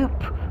another loop.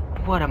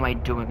 What am I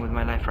doing with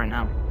my life right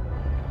now?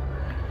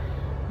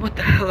 What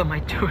the hell am I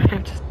doing?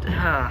 I'm just,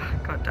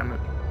 god damn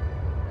it.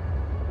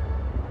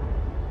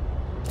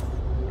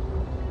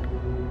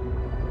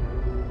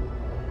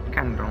 I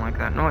kinda don't like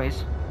that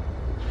noise.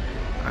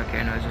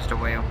 Okay, no, it's just a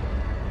whale.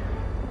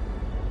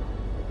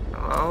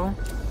 Hello?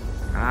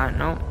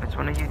 No, it's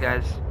one of you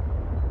guys.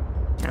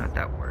 You're not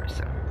that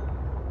worrisome.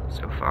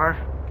 So far.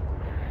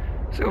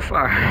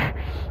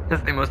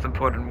 That's the most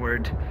important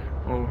word,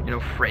 or, you know,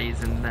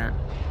 phrase in that,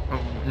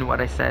 in what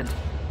I said.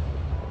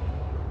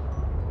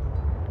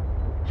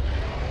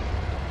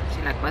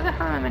 See, like, where the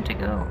hell am I meant to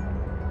go?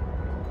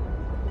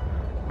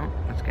 Oh,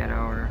 let's get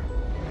our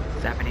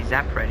zappity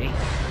zap ready.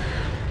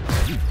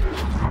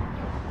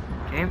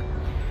 Okay.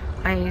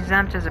 I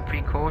zapped as a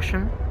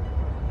precaution.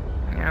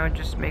 You know,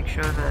 just make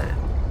sure that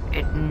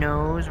it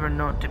knows we're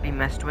not to be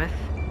messed with.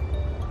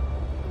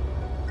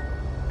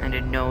 And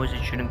it knows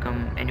it shouldn't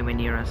come anywhere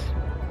near us.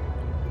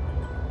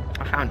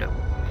 I found it.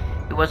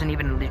 It wasn't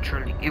even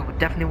literally, it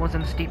definitely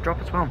wasn't a steep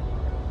drop as well.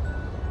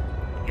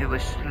 It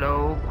was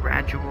slow,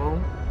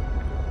 gradual.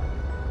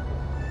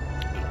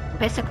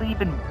 Basically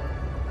even,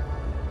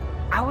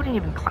 I wouldn't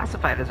even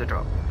classify it as a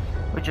drop.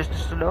 It was just a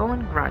slow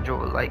and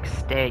gradual, like,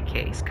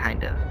 staircase,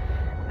 kind of,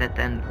 that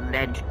then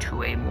led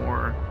to a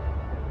more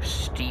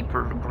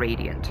steeper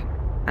gradient.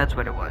 That's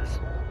what it was.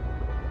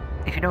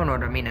 If you don't know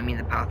what I mean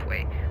the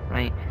pathway,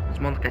 right? It's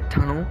more like a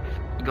tunnel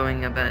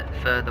going a bit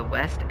further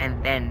west,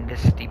 and then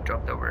this steep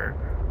drop that we're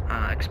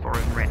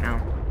exploring right now.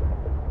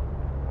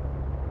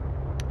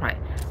 Right,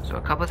 so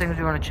a couple of things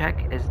we want to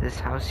check is this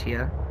house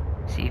here.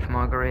 See if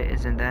Margaret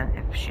is in there.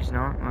 If she's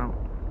not, well,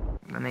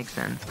 that makes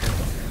sense,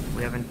 because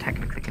we haven't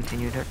technically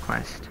continued her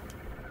quest.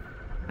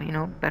 But, you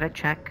know, better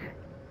check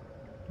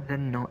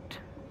than not.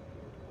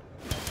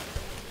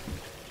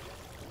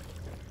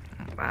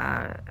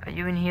 Are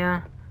you in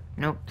here?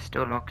 Nope,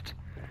 still locked.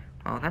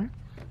 Well then,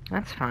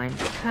 that's fine,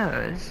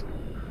 because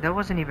there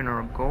wasn't even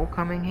our goal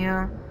coming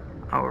here.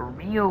 Our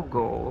real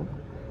goal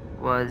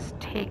was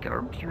take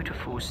our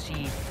beautiful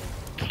sea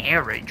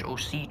carriage, or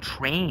sea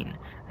train,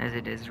 as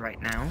it is right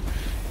now,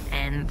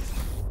 and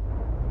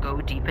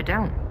go deeper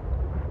down.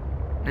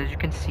 As you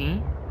can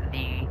see,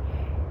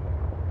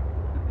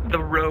 the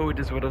road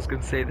is what I was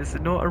going to say. This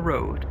is not a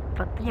road,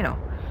 but, you know,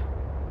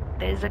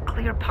 there's a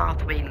clear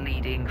pathway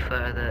leading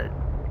further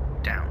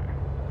down,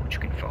 which you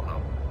can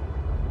follow.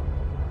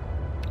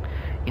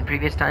 In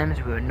previous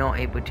times, we were not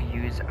able to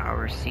use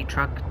our sea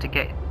truck to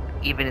get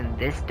even in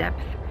this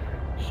depth,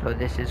 so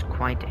this is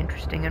quite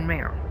interesting and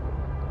rare.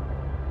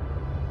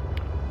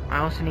 I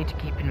also need to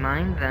keep in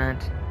mind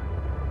that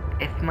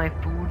if my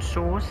food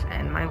source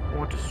and my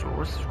water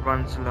source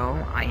runs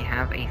low, I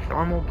have a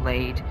thermal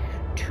blade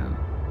to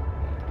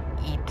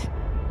eat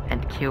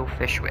and kill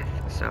fish with,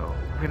 so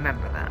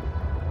remember that.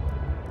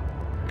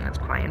 That's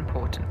quite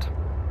important.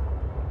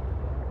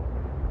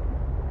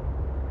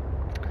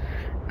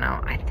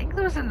 Now, I think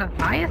there's a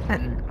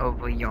Leviathan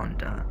over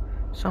yonder,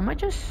 so I might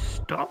just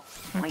stop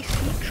my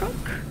sea truck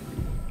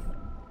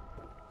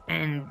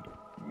and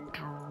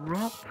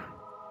drop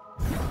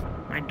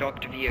my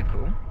docked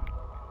vehicle.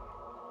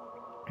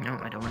 No,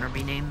 I don't want to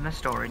rename my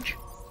storage.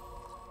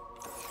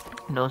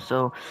 And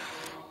also,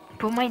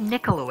 put my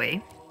nickel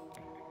away.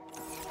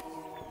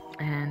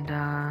 And,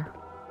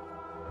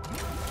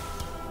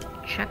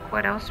 check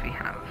what else we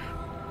have.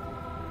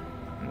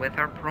 With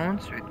our prawn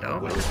suit, though,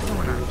 because we don't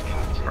want to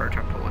hurt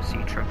our poor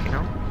sea truck, you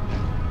know?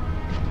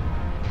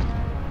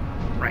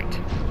 Right.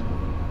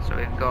 So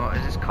we've got,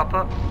 is this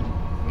copper?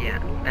 Yeah,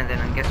 and then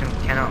I'm guessing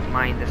we cannot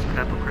mine this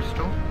purple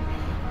crystal.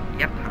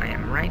 Yep, I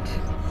am right.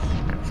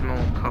 That's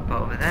more copper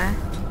over there.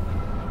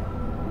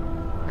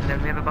 And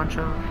then we have a bunch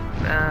of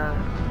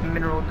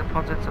mineral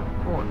deposits of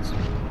quartz.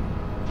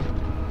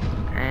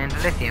 And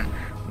lithium,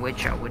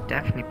 which I would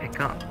definitely pick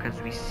up, because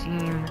we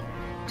seem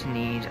to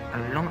need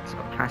a lot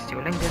of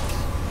plasteel ingots,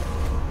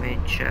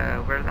 which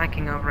we're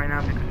lacking of right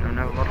now because we don't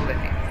have a lot of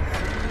lithium.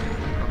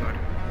 Oh god.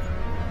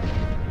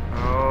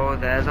 Oh,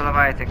 there's a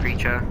Leviathan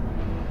creature.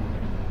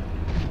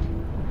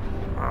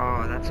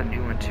 Oh, that's a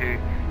new one too.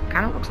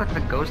 kind of looks like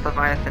the ghost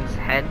Leviathan's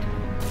head,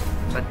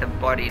 but the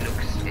body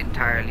looks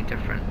entirely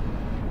different.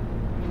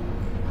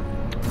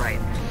 Right.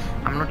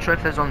 I'm not sure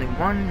if there's only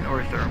one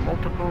or if there are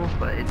multiple,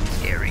 but it's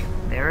scary.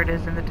 There it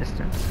is in the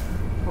distance.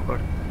 Oh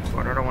god. Oh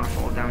god, I don't want to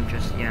fall down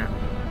just yet.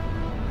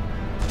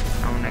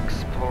 I want to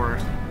explore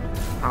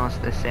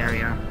past this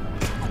area.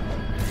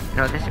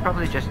 No, this is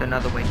probably just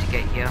another way to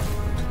get here,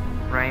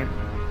 right?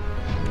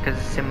 Because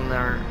it's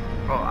similar.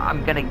 Oh,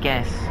 I'm gonna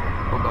guess.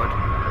 Oh god.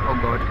 Oh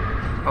god.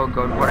 Oh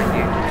god, what are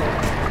you?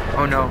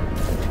 Oh no.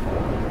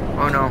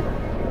 Oh no.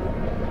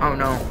 Oh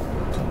no.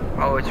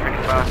 Oh, it's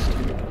really fast.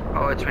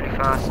 Oh, it's really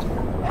fast.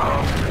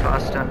 Oh, move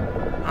faster.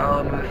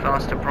 Oh, move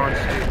faster, prawn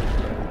suit.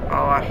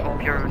 Oh, I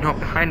hope you're not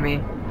behind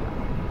me.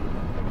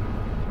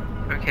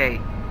 Okay.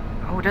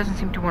 Oh, it doesn't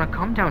seem to want to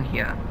come down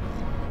here.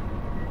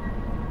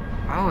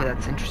 Oh,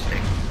 that's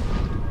interesting.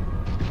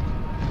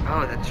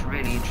 Oh, that's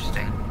really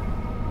interesting.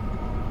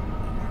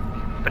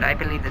 But I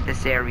believe that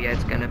this area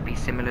is going to be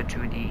similar to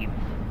the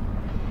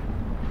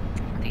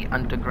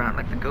underground,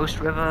 like the Ghost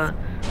River.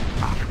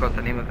 Oh, I forgot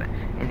the name of it.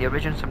 In the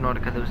original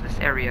Subnautica, there was this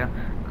area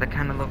that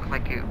kind of looked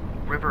like a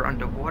river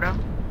underwater,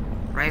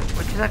 right?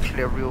 Which is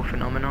actually a real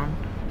phenomenon,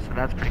 so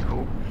that's pretty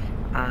cool.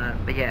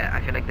 But yeah,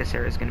 I feel like this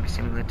area is going to be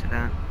similar to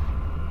that,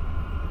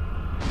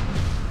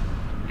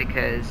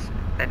 because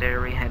that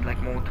area had like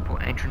multiple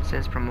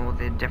entrances from all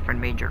the different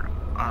major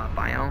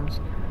biomes,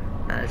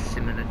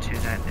 similar to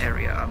that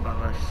area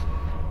above us.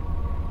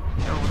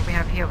 So what do we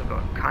have here? We've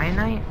got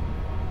kyanite.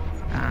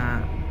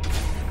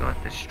 We've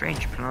got this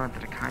strange plant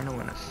that I kind of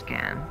want to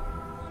scan.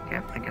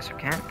 Okay, I guess I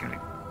can't. Can I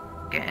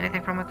get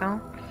anything from it though?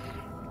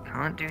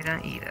 Can't do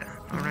that either.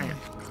 Alright.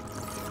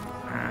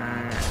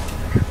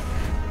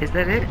 Is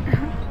that it?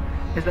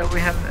 Is that what we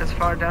have as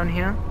far down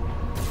here?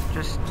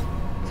 Just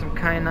some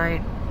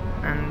kyanite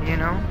and, you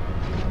know?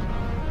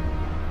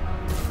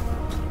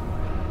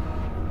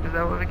 Is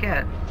that what we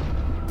get?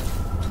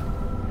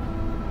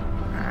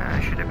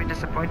 Should I be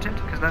disappointed?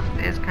 Because that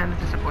is kind of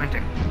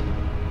disappointing.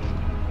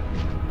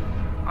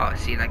 Oh,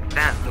 see, like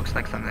that looks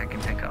like something I can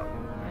pick up.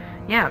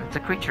 Yeah, it's a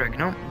creature egg.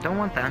 No, don't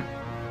want that.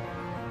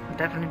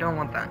 Definitely don't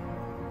want that.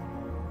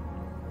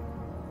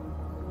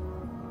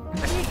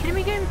 Are you kidding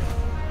me again?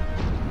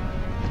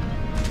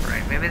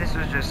 Right, maybe this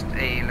was just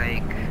a,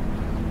 like,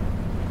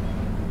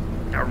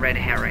 a red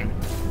herring.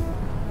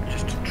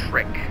 Just a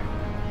trick.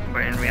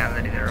 But in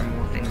reality, there are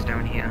more things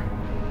down here.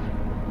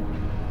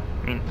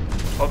 I mean,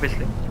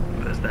 obviously,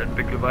 there's that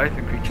big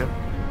Leviathan creature.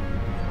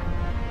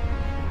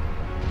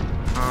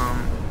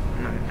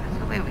 No, that's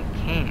the way we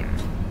came.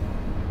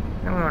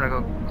 Now we want to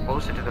go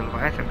closer to the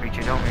Leviathan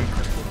creature, don't we?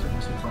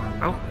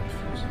 Oh.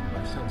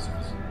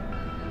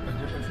 And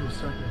yet I feel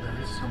certain there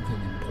is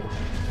something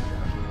important here.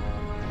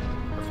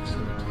 A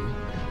facility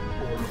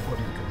or a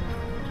body component.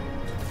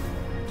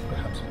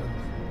 Perhaps both.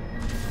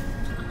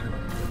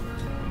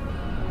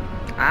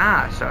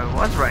 Ah, so I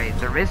was right.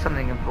 There is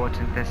something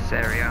important in this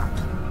area.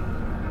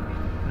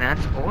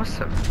 That's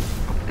awesome.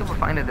 Hopefully we'll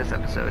find it this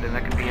episode and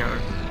that could be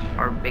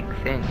our big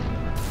thing.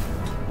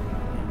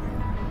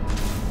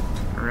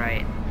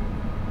 Right.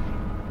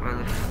 Well,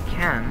 if we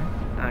can,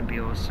 that'd be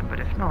awesome, but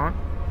if not,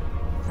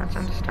 that's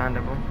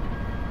understandable.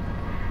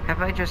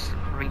 Have I just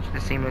reached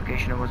the same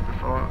location I was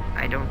before?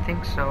 I don't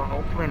think so.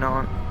 Hopefully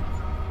not.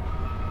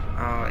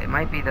 It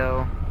might be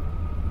though.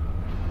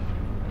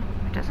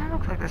 It doesn't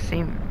look like the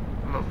same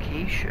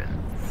location,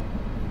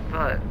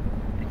 but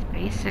it's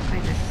basically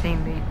the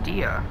same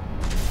idea.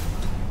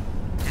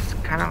 It's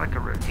kind of like a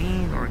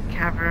ravine or a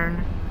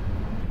cavern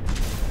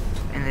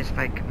in this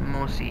like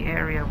mossy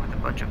area with a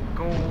bunch of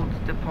gold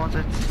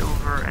deposits,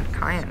 silver, and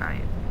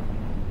kyanite.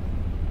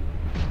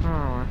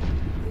 Oh.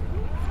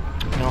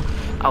 No,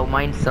 I'll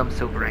mine some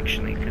silver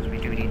actually, because we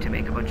do need to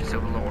make a bunch of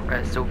silver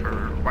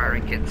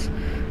wiring kits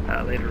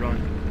later on.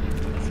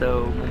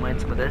 So we'll mine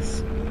some of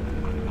this.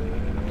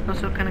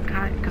 Also,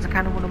 because I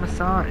kind of want a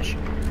massage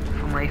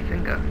for my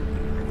finger.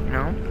 You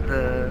know,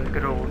 the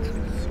good old.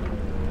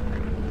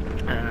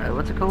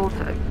 What's it called?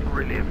 I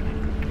really am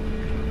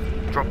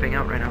dropping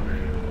out right now.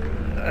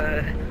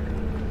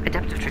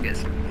 Adaptive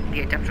triggers.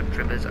 The adaptive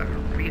triggers are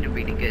really,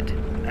 really good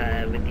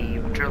with the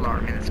drill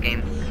arm in this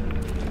game.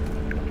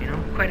 You know,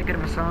 quite a good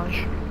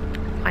massage.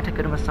 Quite a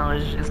good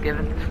massage is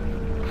given.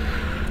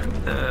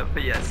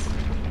 But yes,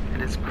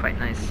 it is quite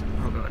nice.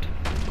 Oh god.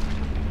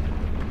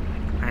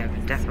 I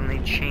have definitely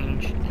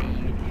changed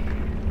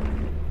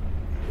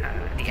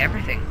the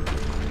everything.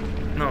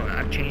 No,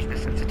 I've changed the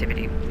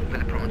sensitivity with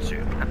the prawn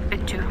suit. A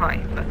bit too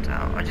high, but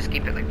I'll just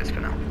keep it like this for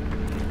now.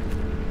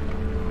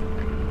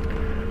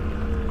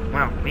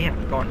 Wow, we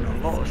have gotten a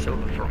lot of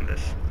silver from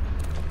this.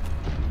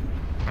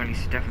 Or at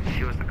least it definitely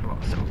feels like a lot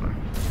of silver.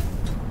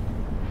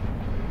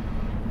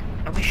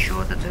 Are we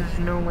sure that there's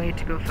no way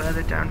to go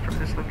further down from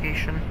this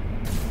location?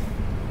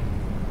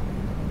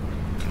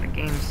 The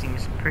game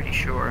seems pretty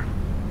sure.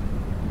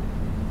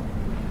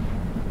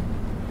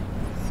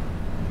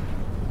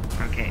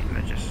 Okay,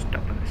 let's just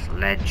stop on this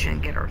ledge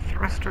and get our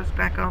thrusters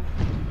back up.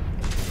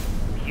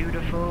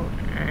 Beautiful,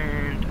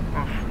 and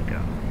off we go.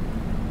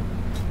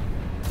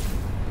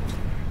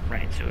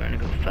 Right, so we're gonna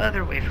go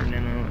further away from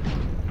Nemo,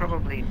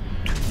 probably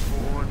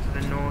towards the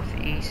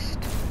northeast.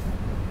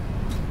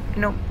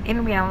 You know,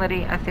 in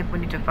reality, I think we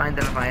need to find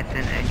the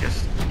Leviathan and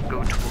just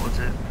go towards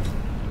it.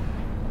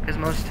 Because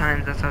most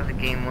times that's how the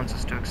game wants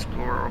us to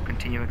explore or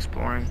continue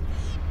exploring.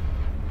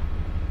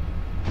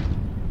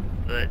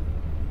 But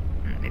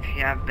if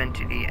you have been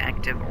to the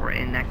active or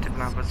inactive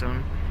lava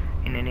zone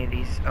in any of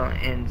these,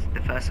 in the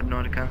first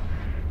Subnautica,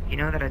 you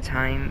know that at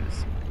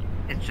times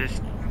it's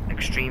just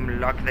extreme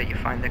luck that you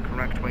find the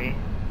correct way.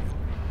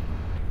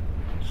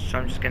 So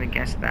I'm just gonna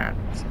guess that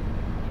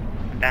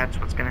that's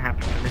what's gonna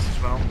happen for this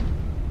as well.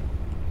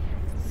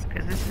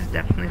 Because this is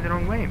definitely the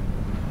wrong way.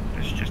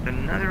 There's just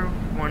another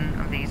one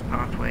of these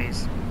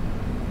pathways.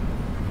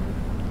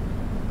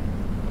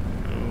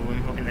 Oh,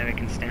 I'm hoping that I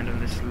can stand on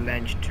this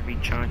ledge to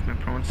recharge my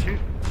prawn suit.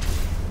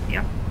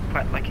 Yep,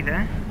 quite lucky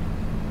there.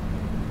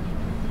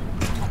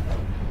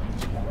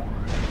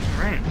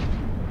 Alright.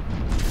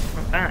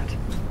 Not bad.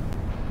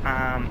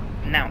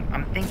 Now,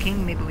 I'm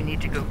thinking maybe we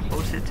need to go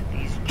closer to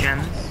these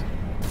gems.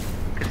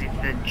 Because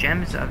if the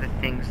gems are the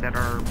things that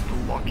are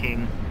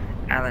blocking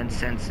Alan's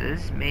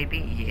senses, maybe,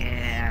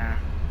 yeah.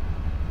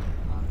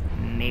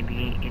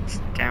 Maybe it's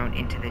down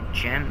into the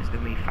gems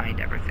that we find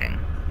everything.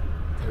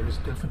 There is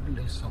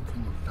definitely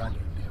something of value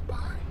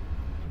nearby.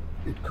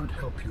 It could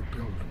help you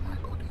build my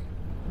body.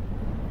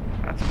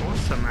 That's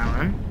awesome,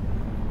 Alan.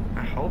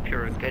 I hope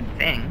you're a good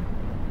thing.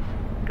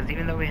 Because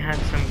even though we had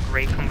some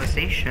great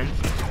conversations,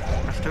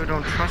 I still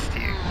don't trust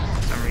you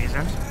for some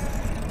reason.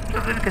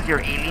 Probably because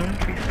you're alien,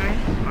 truthfully,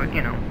 but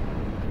you know.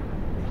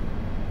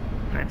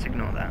 Let's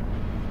ignore that.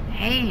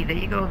 Hey, there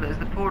you go, there's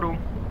the portal.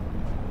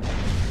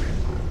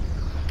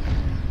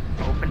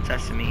 Open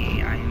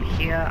sesame, I am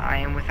here, I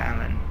am with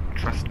Alan.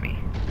 Trust me.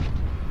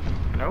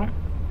 Hello?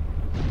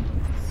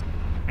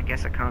 I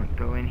guess I can't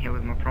go in here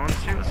with my prawn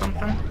suit or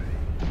something?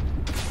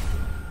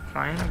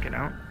 Fine, I'll get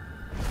out.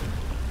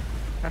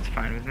 That's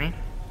fine with me.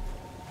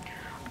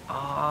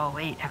 Oh,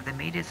 wait, have they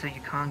made it so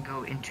you can't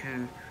go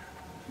into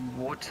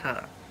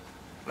water?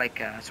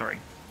 Like, sorry.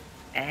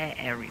 Air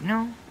area.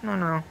 No,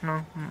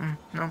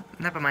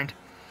 never mind.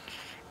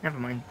 Never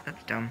mind,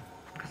 that's dumb.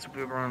 Because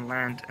we were on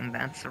land and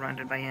that's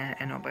surrounded by air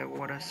and not by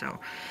water, so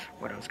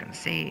what I was gonna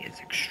say is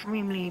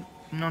extremely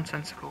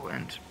nonsensical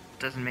and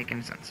doesn't make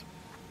any sense.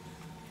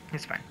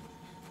 It's fine.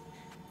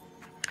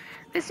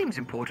 This seems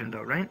important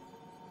though, right?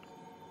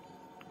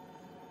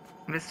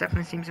 This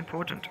definitely seems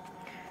important.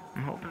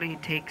 And hopefully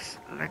it takes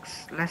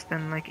less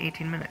than like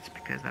 18 minutes,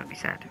 because that would be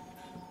sad.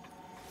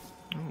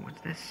 Oh,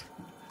 what's this?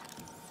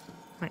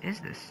 What is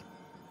this?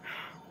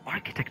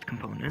 Architect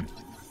component?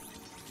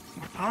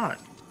 What part?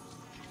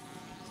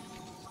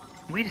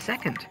 Wait a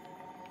second.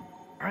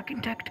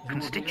 Architect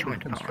constituent You will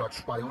be able to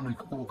parts. construct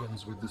bionic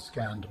organs with the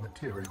scanned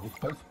material,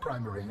 both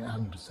primary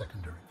and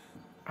secondary.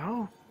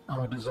 Oh,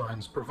 Our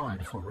designs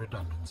provide for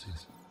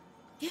redundancies.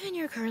 Given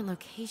your current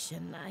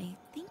location, I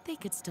think they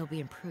could still be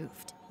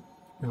improved.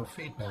 Your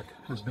feedback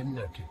has been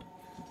noted.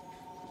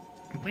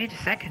 wait a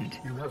second.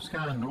 You have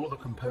scanned all the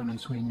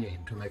components we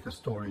need to make a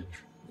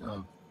storage,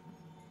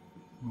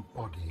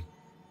 body.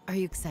 Are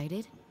you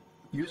excited?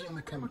 Using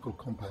the chemical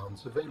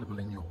compounds available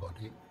in your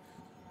body,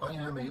 I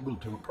am able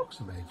to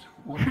approximate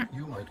what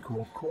you might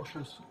call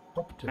cautious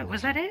optimism.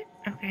 Was that it?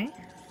 Okay.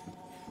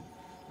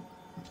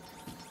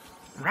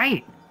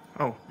 Right.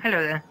 Oh,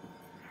 hello there.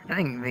 I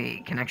think they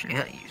can actually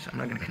hurt you, so I'm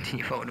not going to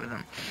continue forward with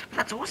them. But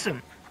that's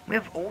awesome. We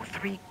have all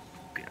three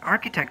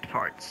architect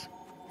parts.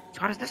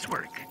 So how does this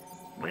work?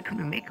 Where can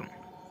we make them?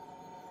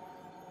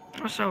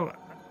 Also,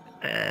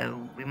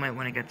 we might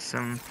want to get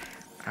some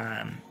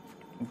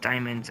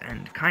diamonds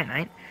and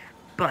kyanite,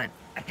 but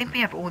I think we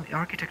have all the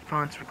architect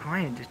parts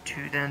required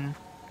to then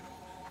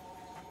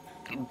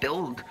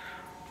build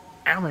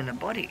Alan a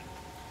body.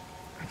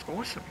 That's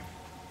awesome.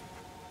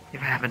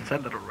 If I haven't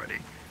said that already.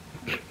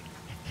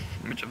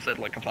 Which I've said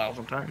like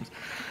 1,000 times.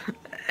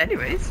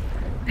 Anyways.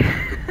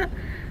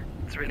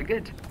 It's really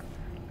good.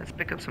 Let's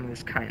pick up some of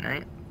this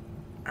kyanite.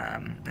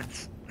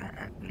 That's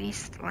at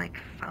least like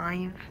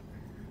 5.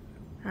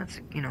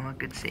 That's, you know, a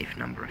good safe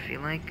number, I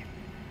feel like.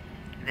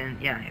 Then,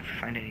 yeah, if we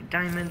find any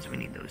diamonds, we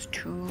need those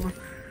 2.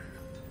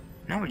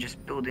 Now we're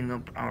just building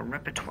up our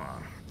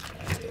repertoire.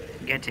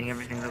 Getting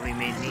everything that we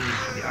may need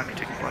for the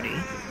architect body.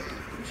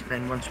 So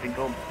then once we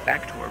go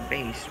back to our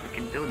base, we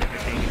can build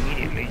everything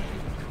immediately.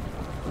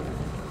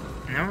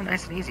 No,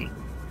 nice and easy.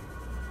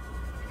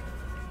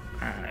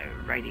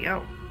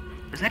 Rightio.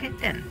 Was that it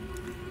then?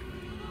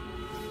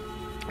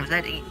 Was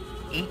that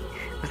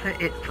was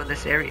that it for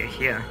this area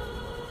here?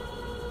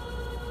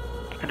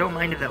 I don't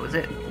mind if that was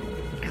it,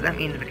 because that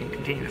means we can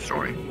continue the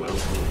story.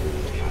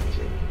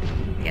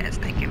 Yes,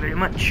 thank you very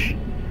much.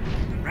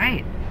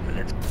 Right,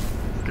 let's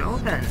go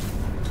then.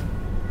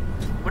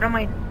 What am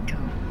I do?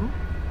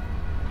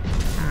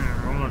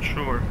 I'm not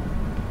sure.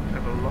 I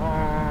have a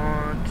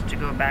lot to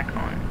go back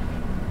on.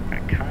 I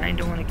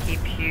kinda want to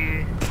keep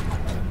you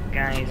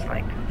guys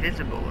like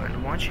visible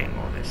and watching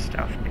all this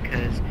stuff,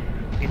 because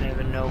you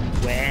never know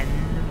when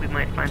we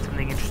might find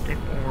something interesting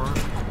or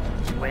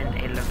when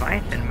a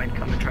Leviathan might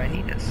come and try and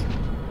eat us.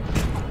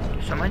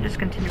 So I might just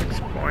continue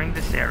exploring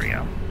this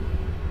area.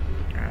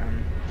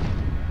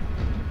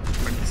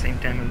 But at the same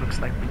time, it looks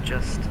like we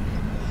just,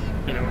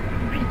 you know,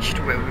 reached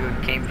where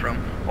we came from.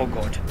 Oh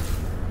god.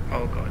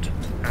 Oh god.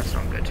 That's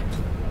not good.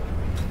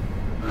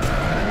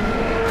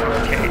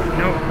 Okay,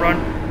 no, run.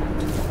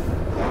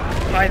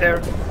 Hi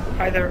there.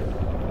 Hi there.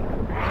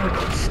 Oh, I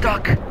got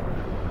stuck.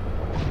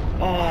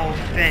 Oh,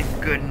 thank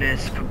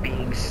goodness for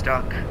being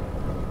stuck.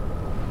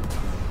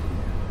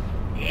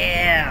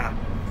 Yeah,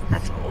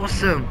 that's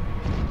awesome.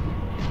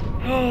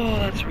 Oh,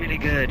 that's really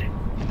good.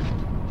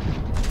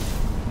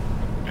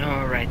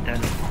 Alright then.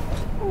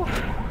 Ooh,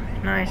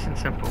 nice and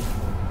simple.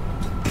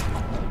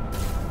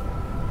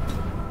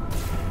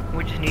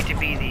 We just need to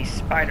be the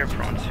spider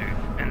prawn suit,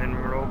 and then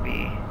we'll all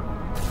be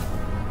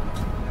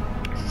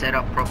set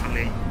up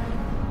properly.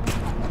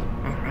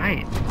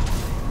 Alright.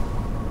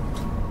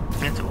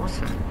 That's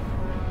awesome.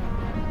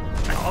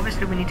 Now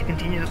obviously we need to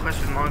continue the quest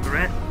with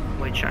Margaret,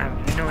 which I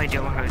have no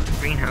idea how the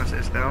greenhouse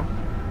is though,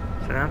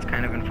 so that's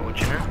kind of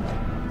unfortunate.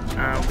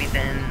 We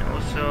then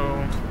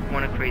also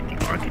want to create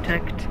the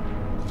architect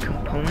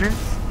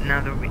components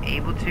now that we're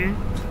able to,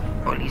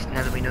 or at least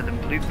now that we know the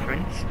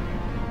blueprints.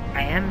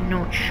 I am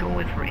not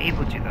sure if we're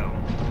able to though,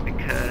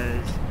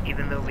 because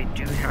even though we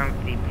do have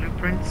the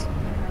blueprints,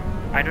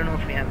 I don't know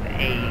if we have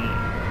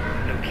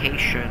a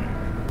location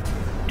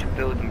to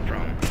build them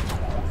from.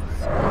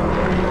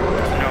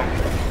 No.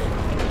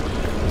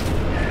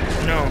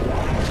 No.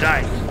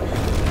 Die.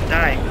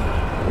 Die.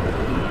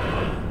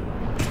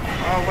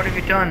 Oh, what have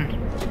you done?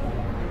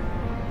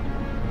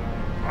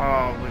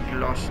 Oh, we've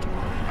lost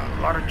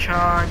a lot of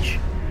charge.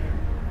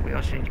 We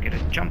also need to get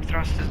our jump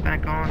thrusters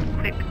back on.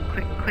 Quick,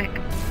 quick,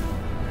 quick.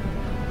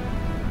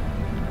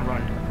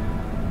 Run.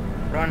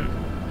 Run.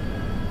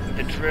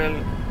 The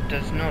drill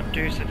does not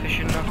do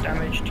sufficient enough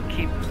damage to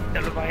keep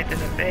the Leviathan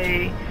at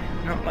bay.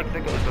 Not like the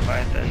Ghost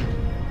Leviathan.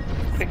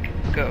 Quick,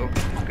 go,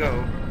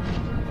 go.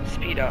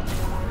 Speed up.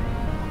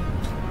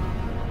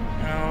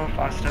 Oh,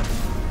 faster.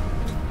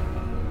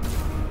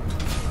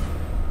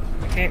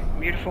 Okay,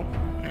 beautiful.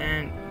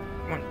 And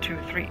 1, 2,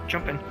 3,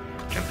 jump in.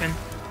 Jump in.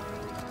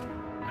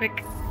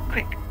 Quick,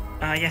 quick.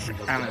 Yes,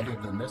 I've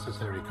added the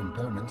necessary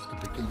components to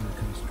begin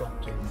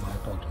constructing my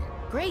body.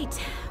 Great.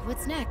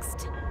 What's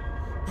next?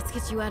 Let's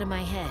get you out of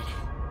my head.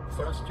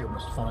 First, you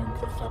must find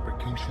the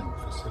fabrication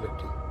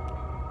facility.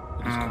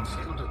 It is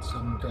concealed at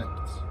some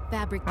depths.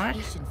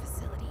 Fabrication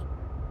facility.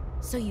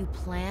 So you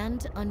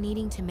planned on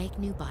needing to make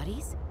new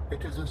bodies?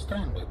 It is a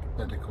standard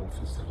medical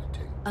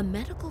facility. A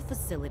medical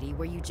facility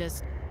where you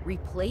just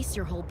replace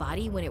your whole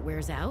body when it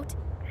wears out?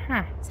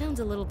 Huh. Sounds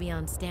a little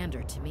beyond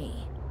standard to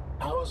me.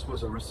 Ours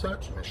was a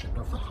research mission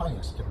of the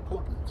highest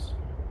importance.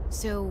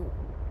 So,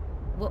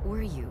 what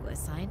were you, a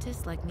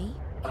scientist like me?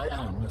 I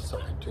am a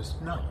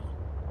scientist now.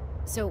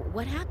 So,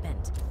 what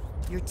happened?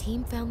 Your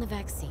team found the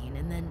vaccine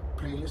and then...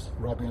 Please,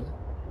 Robin,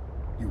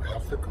 you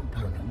have the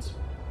components.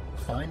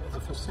 Find the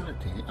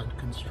facility and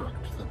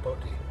construct the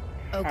body.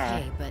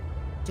 Okay, but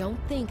don't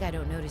think I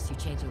don't notice you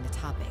changing the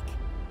topic.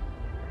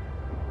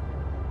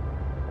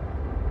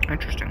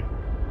 Interesting.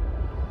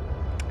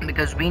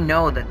 Because we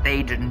know that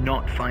they did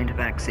not find a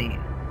vaccine.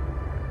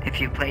 If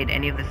you've played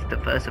any of the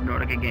first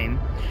Subnautica game,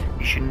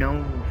 you should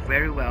know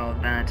very well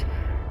that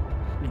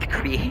the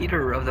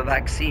creator of the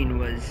vaccine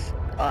was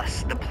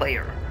us, the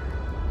player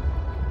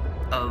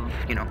of,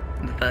 you know,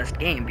 the first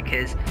game,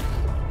 because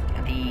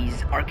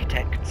these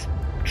architects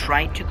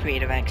tried to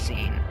create a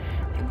vaccine.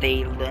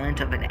 They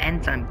learned of an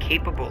enzyme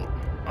capable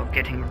of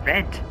getting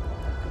rid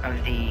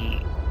of the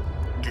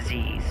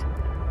disease,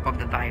 of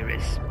the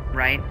virus,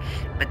 right?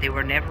 But they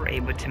were never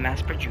able to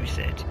mass produce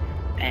it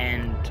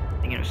and,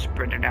 you know,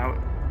 spread it out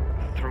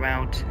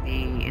throughout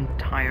the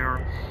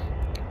entire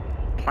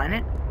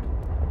planet.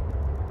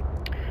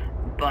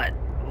 But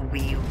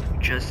we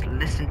just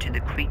listened to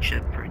the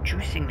creature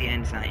producing the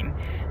enzyme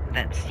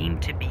that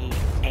seemed to be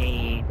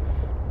a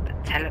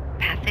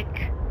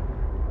telepathic,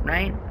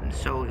 right? And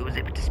so it was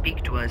able to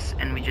speak to us,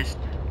 and we just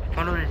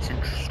followed its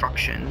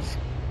instructions,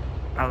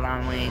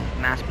 allowing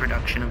mass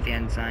production of the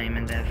enzyme,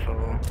 and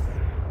therefore,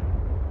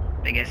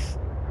 I guess,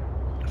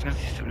 I was going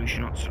to say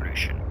solution, not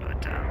solution,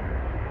 but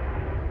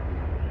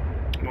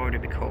what would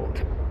it be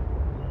called?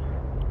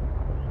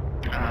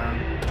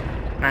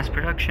 Mass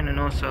production, and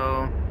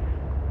also,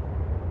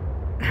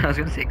 I was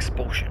going to say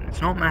expulsion.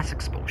 It's not mass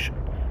expulsion,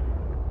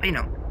 but you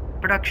know,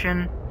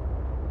 production,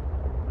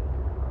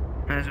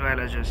 as well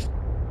as just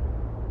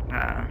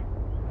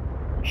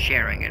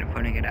sharing it and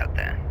putting it out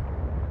there.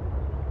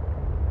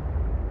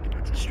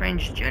 It's a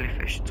strange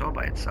jellyfish. It's all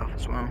by itself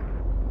as well.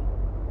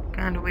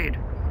 Kind of weird.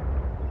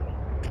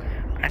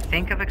 I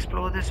think I've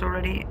explored this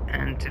already,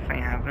 and if I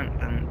haven't,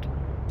 then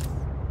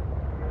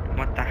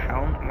what the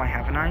hell? Why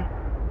haven't I?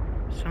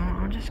 So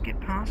I'll just skip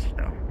past it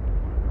though.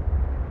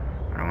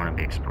 I don't want to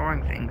be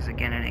exploring things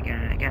again and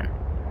again and again.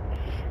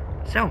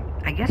 So,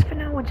 I guess for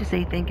now I'll just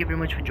say thank you very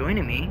much for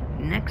joining me.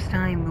 Next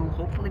time we'll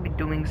hopefully be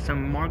doing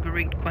some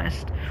Marguerite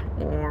quest,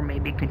 or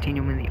maybe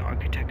continuing the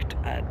architect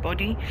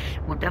body.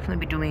 We'll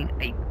definitely be doing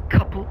a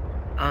couple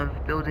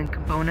of building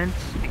components,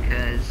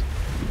 because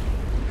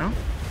Oh?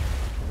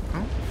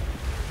 Oh?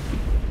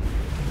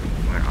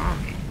 Where are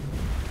we?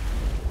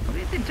 Are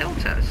we at the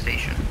Delta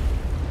station?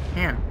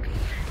 Yeah.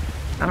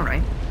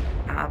 Alright.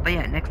 But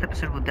yeah, next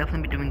episode we'll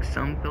definitely be doing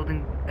some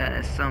building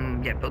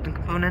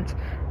components.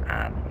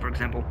 For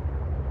example,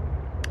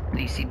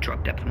 the Sea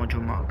Truck Depth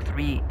Module Mark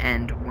III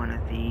and one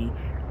of the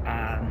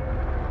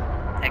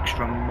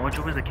extra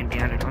modules that can be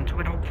added onto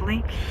it,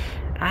 hopefully.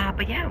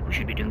 But yeah, we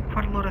should be doing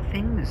quite a lot of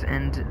things,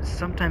 and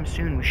sometime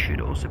soon we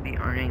should also be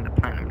earning the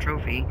Platinum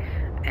Trophy,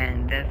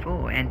 and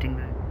therefore ending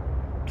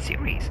the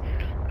series.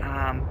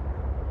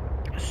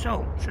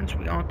 So, since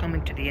we are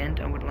coming to the end,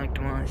 I would like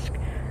to ask,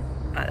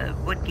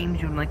 what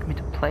games you'd like me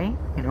to play?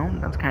 You know,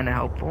 that's kind of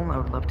helpful. I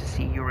would love to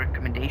see your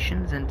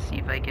recommendations and see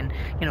if I can,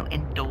 you know,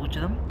 indulge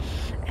them.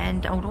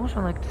 And I would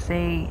also like to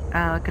say,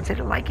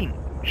 consider liking,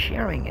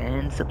 sharing,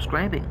 and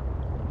subscribing.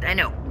 I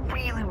know,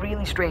 really,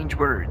 really strange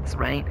words,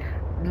 right?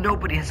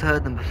 Nobody has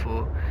heard them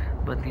before,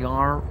 but they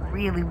are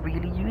really,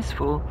 really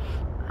useful.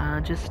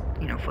 Just,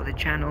 you know, for the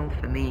channel,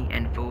 for me,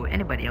 and for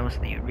anybody else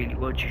that you really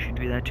watch, you should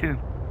do that too.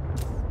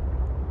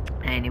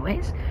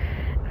 Anyways,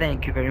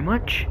 thank you very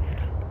much.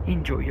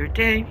 Enjoy your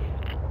day,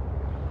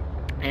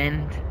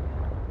 and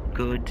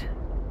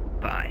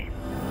goodbye.